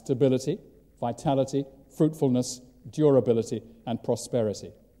marked by stability, vitality, fruitfulness, durability, and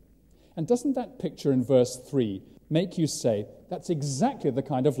prosperity. And doesn't that picture in verse 3 make you say, that's exactly the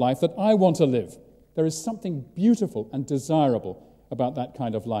kind of life that I want to live? There is something beautiful and desirable about that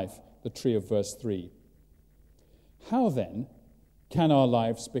kind of life, the tree of verse 3. How then can our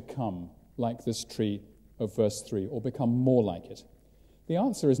lives become like this tree of verse 3, or become more like it? The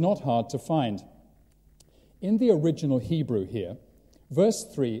answer is not hard to find. In the original Hebrew here, verse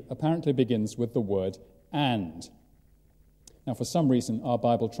 3 apparently begins with the word and. Now, for some reason, our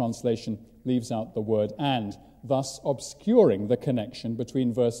Bible translation leaves out the word and, thus obscuring the connection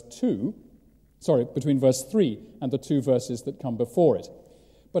between verse 3 and the 2 verses that come before it.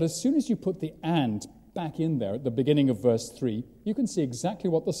 But as soon as you put the and back in there at the beginning of verse 3, you can see exactly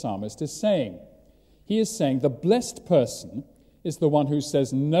what the psalmist is saying. He is saying the blessed person is the one who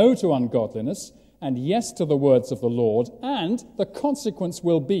says no to ungodliness and yes to the words of the Lord, and the consequence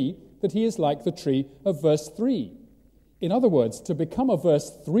will be that he is like the tree of verse 3. In other words, to become a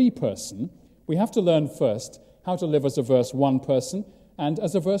verse 3 person, we have to learn first how to live as a verse 1 person and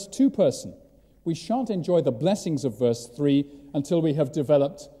as a verse 2 person. We shan't enjoy the blessings of verse 3 until we have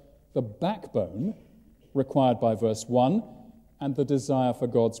developed the backbone required by verse 1 and the desire for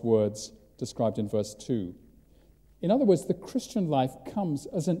God's words described in verse 2. In other words, the Christian life comes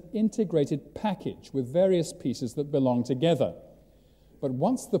as an integrated package with various pieces that belong together. But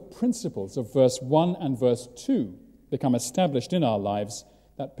once the principles of verse 1 and verse 2 become established in our lives,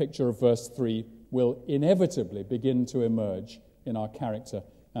 that picture of verse 3 will inevitably begin to emerge in our character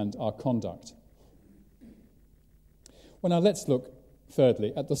and our conduct. Well, now let's look,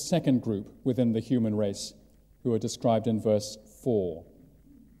 thirdly, at the second group within the human race who are described in verse 4.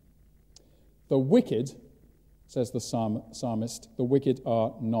 The wicked, says the psalmist, the wicked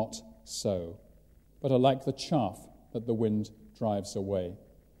are not so, but are like the chaff that the wind drives away.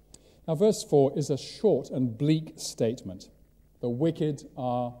 Now, verse 4 is a short and bleak statement. The wicked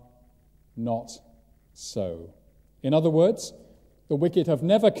are not so. In other words, the wicked have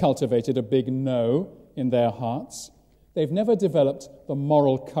never cultivated a big no in their hearts. They've never developed the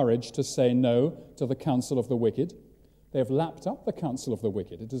moral courage to say no to the counsel of the wicked. They've lapped up the counsel of the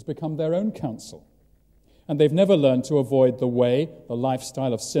wicked. It has become their own counsel. And they've never learned to avoid the way, the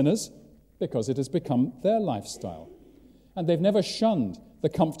lifestyle of sinners, because it has become their lifestyle. And they've never shunned the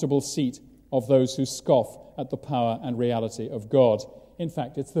comfortable seat of those who scoff at the power and reality of God. In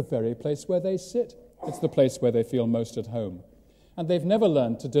fact, it's the very place where they sit. It's the place where they feel most at home. And they've never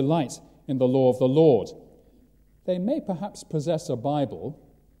learned to delight in the law of the Lord. They may perhaps possess a Bible,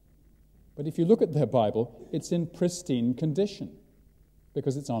 but if you look at their Bible, it's in pristine condition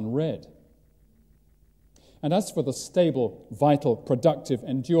because it's unread. And as for the stable, vital, productive,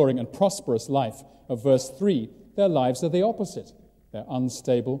 enduring, and prosperous life of verse 3, their lives are the opposite. They're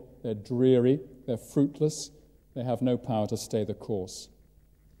unstable, they're dreary, they're fruitless, they have no power to stay the course.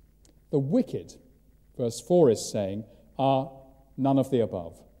 The wicked, verse 4 is saying, are none of the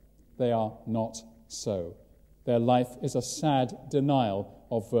above. They are not so. Their life is a sad denial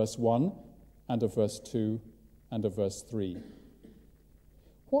of verse 1 and of verse 2 and of verse 3.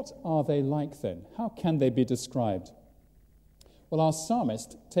 What are they like then? How can they be described? Well, our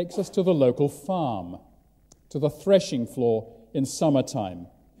psalmist takes us to the local farm, to the threshing floor in summertime,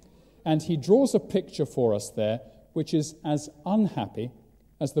 and he draws a picture for us there which is as unhappy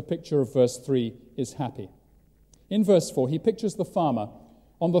as the picture of verse 3 is happy. In verse 4, he pictures the farmer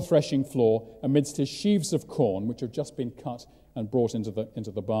on the threshing floor amidst his sheaves of corn, which have just been cut and brought into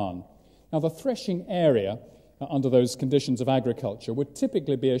the barn. Now, the threshing area under those conditions of agriculture would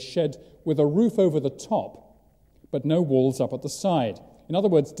typically be a shed with a roof over the top, but no walls up at the side. In other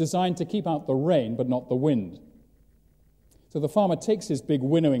words, designed to keep out the rain, but not the wind. So the farmer takes his big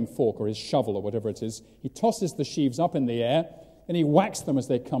winnowing fork or his shovel or whatever it is, he tosses the sheaves up in the air, then he whacks them as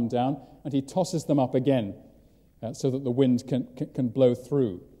they come down, and he tosses them up again so that the wind can blow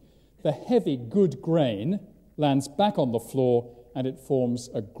through. The heavy, good grain lands back on the floor, and it forms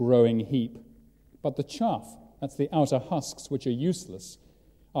a growing heap. But the chaff, that's the outer husks which are useless,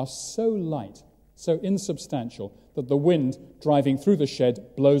 are so light, so insubstantial, that the wind driving through the shed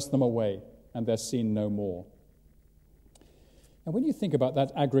blows them away, and they're seen no more. And when you think about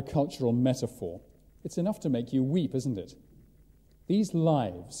that agricultural metaphor, it's enough to make you weep, isn't it? These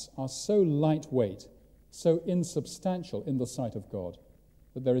lives are so lightweight, so insubstantial in the sight of God,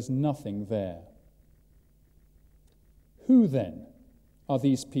 that there is nothing there. Who then are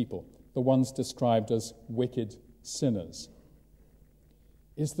these people, the ones described as wicked sinners?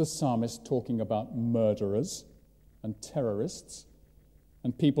 Is the psalmist talking about murderers and terrorists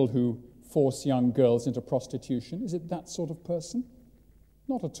and people who force young girls into prostitution? Is it that sort of person?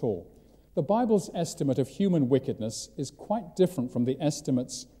 Not at all. The Bible's estimate of human wickedness is quite different from the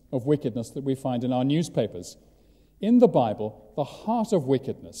estimates of wickedness that we find in our newspapers. In the Bible, the heart of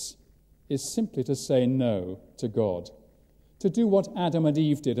wickedness is simply to say no to God, to do what Adam and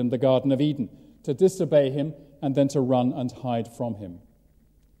Eve did in the Garden of Eden, to disobey him and then to run and hide from him.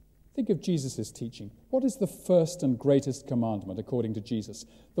 Think of Jesus' teaching. What is the first and greatest commandment according to Jesus?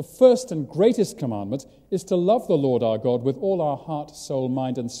 The first and greatest commandment is to love the Lord our God with all our heart, soul,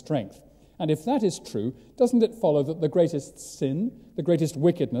 mind, and strength. And if that is true, doesn't it follow that the greatest sin, the greatest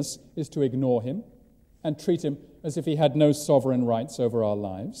wickedness, is to ignore him and treat him as if he had no sovereign rights over our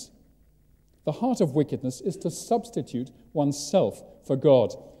lives? The heart of wickedness is to substitute oneself for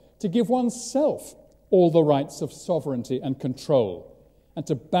God, to give oneself all the rights of sovereignty and control, and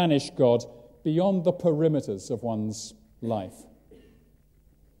to banish God beyond the perimeters of one's life.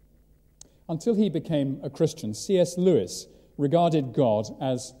 Until he became a Christian, C.S. Lewis regarded God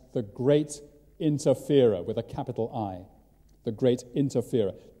as the great interferer, with a capital I, the great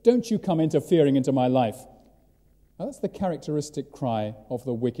interferer. Don't you come interfering into my life. Now, that's the characteristic cry of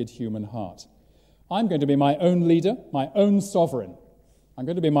the wicked human heart. I'm going to be my own leader, my own sovereign. I'm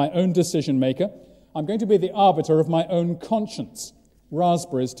going to be my own decision maker. I'm going to be the arbiter of my own conscience.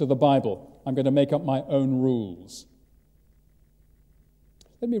 Raspberries to the Bible. I'm going to make up my own rules.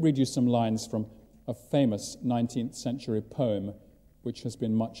 Let me read you some lines from a famous 19th century poem which has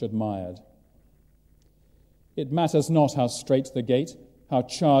been much admired. It matters not how strait the gate, how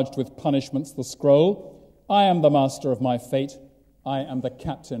charged with punishments the scroll. I am the master of my fate. I am the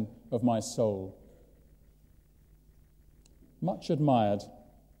captain of my soul. Much admired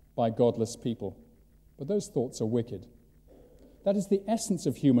by godless people, but those thoughts are wicked. That is the essence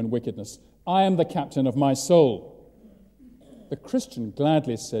of human wickedness. I am the captain of my soul. The Christian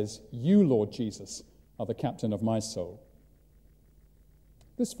gladly says, you, Lord Jesus, are the captain of my soul.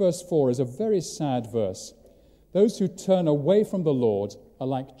 This verse 4 is a very sad verse. Those who turn away from the Lord are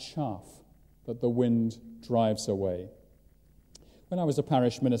like chaff that the wind drives away. When I was a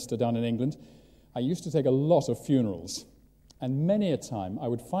parish minister down in England, I used to take a lot of funerals, and many a time I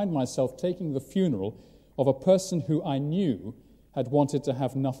would find myself taking the funeral of a person who I knew had wanted to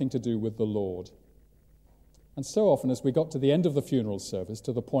have nothing to do with the Lord. And so often as we got to the end of the funeral service,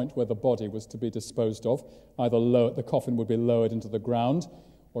 to the point where the body was to be disposed of, either the coffin would be lowered into the ground,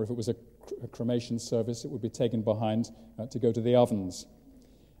 or if it was a cremation service, it would be taken behind to go to the ovens.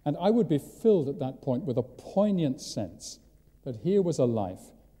 And I would be filled at that point with a poignant sense that here was a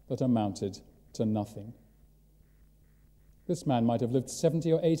life that amounted to nothing. This man might have lived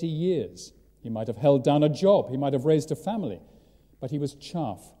 70 or 80 years. He might have held down a job. He might have raised a family. But he was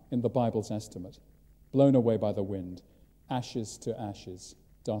chaff in the Bible's estimate, blown away by the wind, ashes to ashes,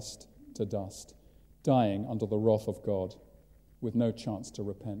 dust to dust, dying under the wrath of God with no chance to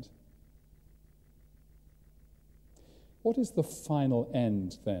repent. What is the final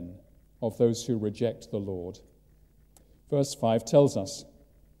end, then, of those who reject the Lord? Verse 5 tells us,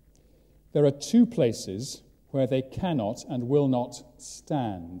 there are two places where they cannot and will not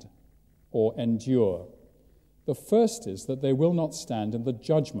stand or endure. The first is that they will not stand in the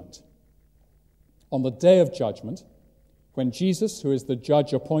judgment. On the day of judgment, when Jesus, who is the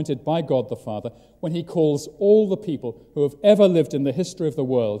judge appointed by God the Father, when he calls all the people who have ever lived in the history of the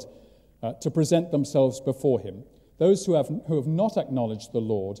world to present themselves before him, those who have not acknowledged the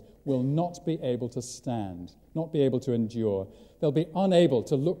Lord will not be able to stand, not be able to endure. They'll be unable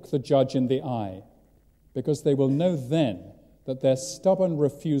to look the judge in the eye, because they will know then that their stubborn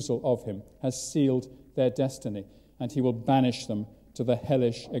refusal of him has sealed their destiny, and he will banish them to the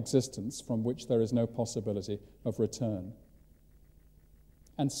hellish existence from which there is no possibility of return.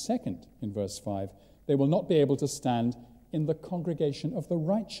 And second, in verse 5, they will not be able to stand in the congregation of the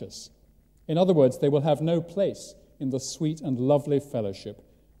righteous. In other words, they will have no place in the sweet and lovely fellowship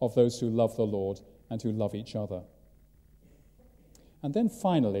of those who love the Lord and who love each other. And then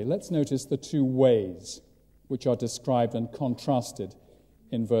finally, let's notice the two ways which are described and contrasted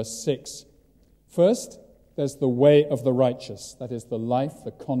in verse 6. First, there's the way of the righteous, that is, the life, the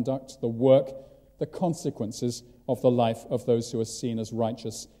conduct, the work, the consequences of the life of those who are seen as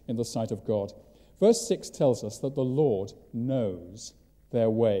righteous in the sight of God. Verse 6 tells us that the Lord knows their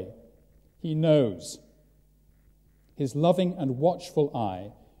way. He knows. His loving and watchful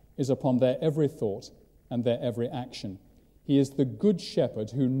eye is upon their every thought and their every action. He is the good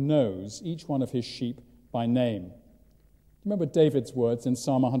shepherd who knows each one of his sheep by name. Remember David's words in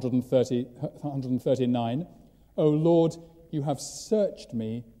Psalm 139, O Lord, you have searched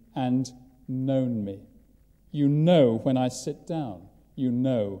me and known me. You know when I sit down. You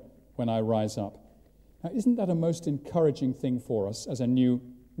know when I rise up. Now, isn't that a most encouraging thing for us as a new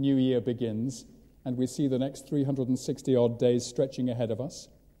year begins and we see the next 360-odd days stretching ahead of us?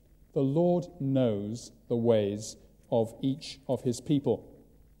 The Lord knows the ways of each of his people.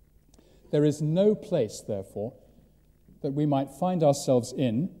 There is no place, therefore, that we might find ourselves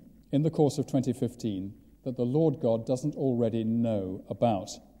in the course of 2015, that the Lord God doesn't already know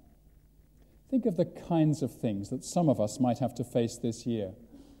about. Think of the kinds of things that some of us might have to face this year.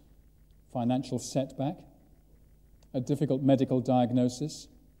 Financial setback, a difficult medical diagnosis,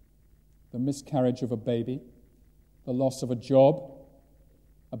 the miscarriage of a baby, the loss of a job,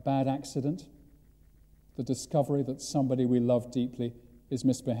 a bad accident, the discovery that somebody we love deeply is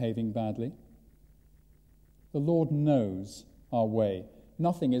misbehaving badly. The Lord knows our way.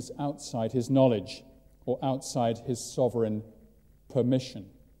 Nothing is outside his knowledge or outside his sovereign permission.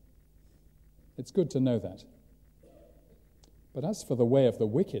 It's good to know that. But as for the way of the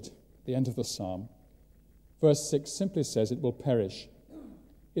wicked, at the end of the psalm, verse 6 simply says it will perish.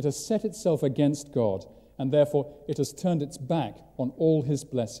 It has set itself against God, and therefore it has turned its back on all his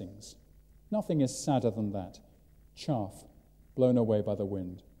blessings. Nothing is sadder than that. chaff blown away by the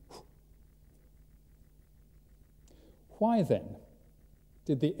wind. Why then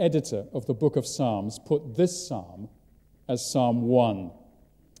did the editor of the book of Psalms put this psalm as Psalm 1?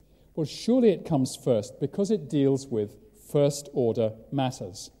 Well, surely it comes first because it deals with first-order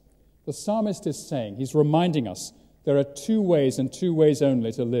matters. The psalmist is saying, he's reminding us, there are two ways and two ways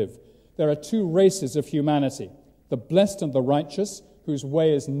only to live. There are two races of humanity, the blessed and the righteous, whose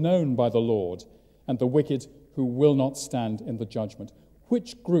way is known by the Lord, and the wicked who will not stand in the judgment.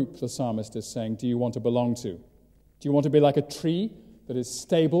 Which group, the psalmist is saying, do you want to belong to? Do you want to be like a tree that is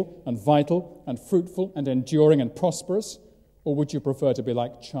stable and vital and fruitful and enduring and prosperous? Or would you prefer to be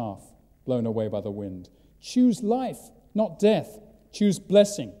like chaff blown away by the wind? Choose life, not death. Choose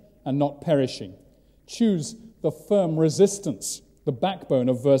blessing and not perishing. Choose the firm resistance, the backbone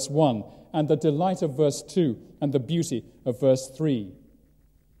of verse 1, and the delight of verse 2, and the beauty of verse 3.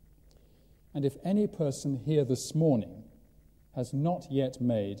 And if any person here this morning has not yet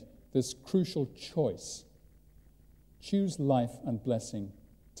made this crucial choice, choose life and blessing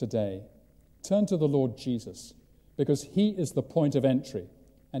today. Turn to the Lord Jesus, because he is the point of entry,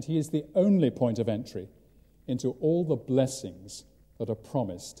 and he is the only point of entry into all the blessings that are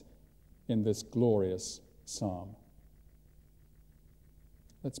promised in this glorious psalm.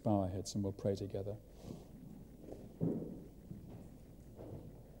 Let's bow our heads and we'll pray together.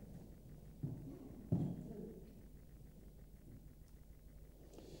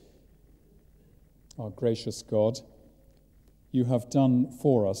 Our gracious God, you have done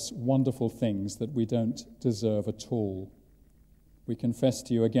for us wonderful things that we don't deserve at all. We confess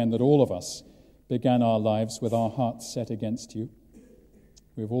to you again that all of us began our lives with our hearts set against you.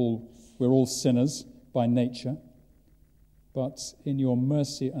 We're all sinners by nature, but in your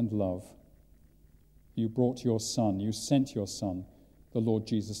mercy and love, you brought your Son, you sent your Son, the Lord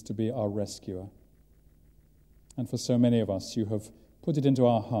Jesus, to be our rescuer. And for so many of us, you have put it into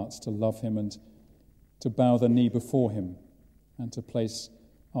our hearts to love him and to bow the knee before him and to place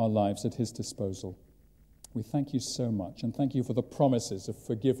our lives at his disposal. We thank you so much, and thank you for the promises of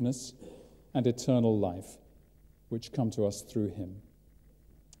forgiveness and eternal life which come to us through him.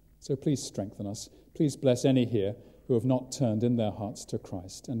 So please strengthen us. Please bless any here who have not turned in their hearts to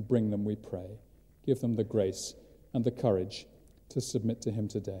Christ, and bring them, we pray. Give them the grace and the courage to submit to him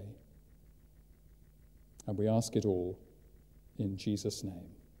today. And we ask it all in Jesus' name.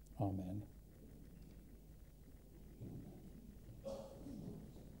 Amen.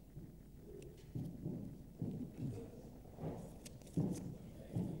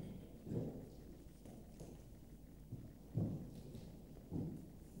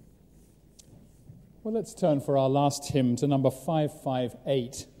 Well, let's turn for our last hymn to number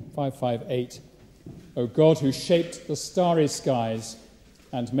 558. 558. O God, who shaped the starry skies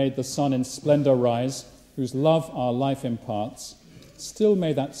and made the sun in splendor rise, whose love our life imparts, still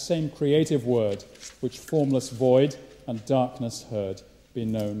may that same creative word, which formless void and darkness heard, be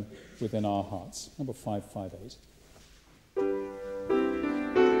known within our hearts. Number 558.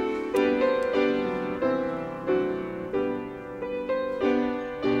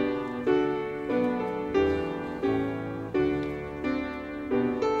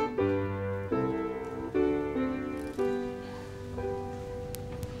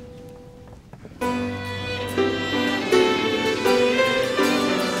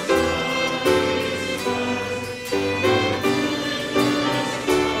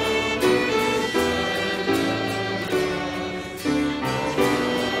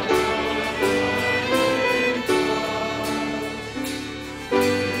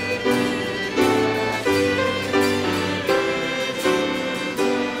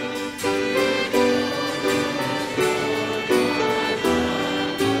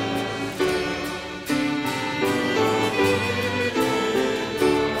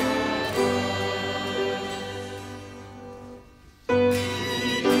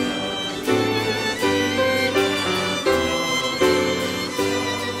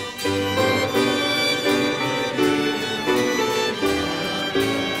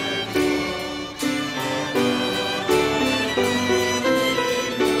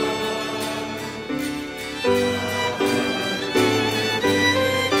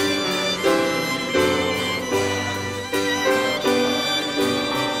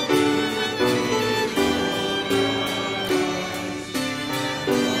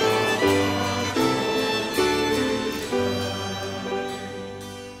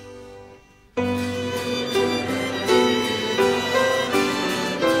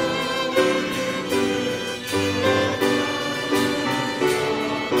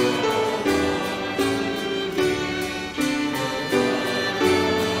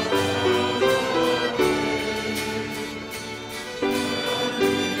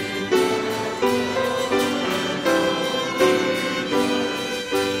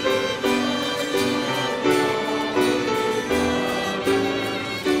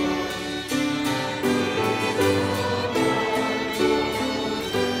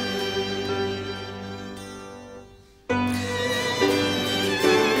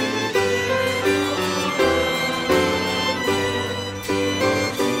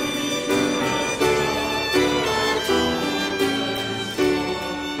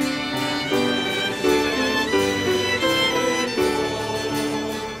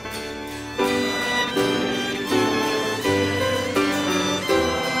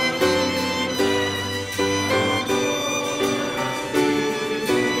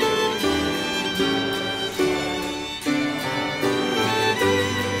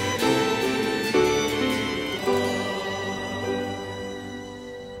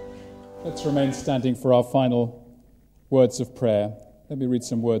 Let's remain standing for our final words of prayer. Let me read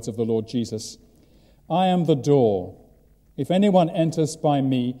some words of the Lord Jesus. I am the door. If anyone enters by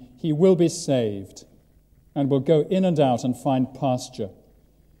me, he will be saved, and will go in and out and find pasture.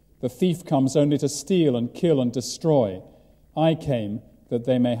 The thief comes only to steal and kill and destroy. I came that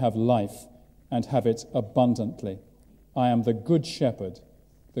they may have life and have it abundantly. I am the good shepherd.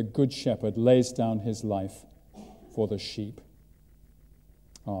 The good shepherd lays down his life for the sheep.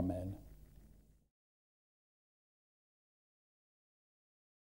 Amen.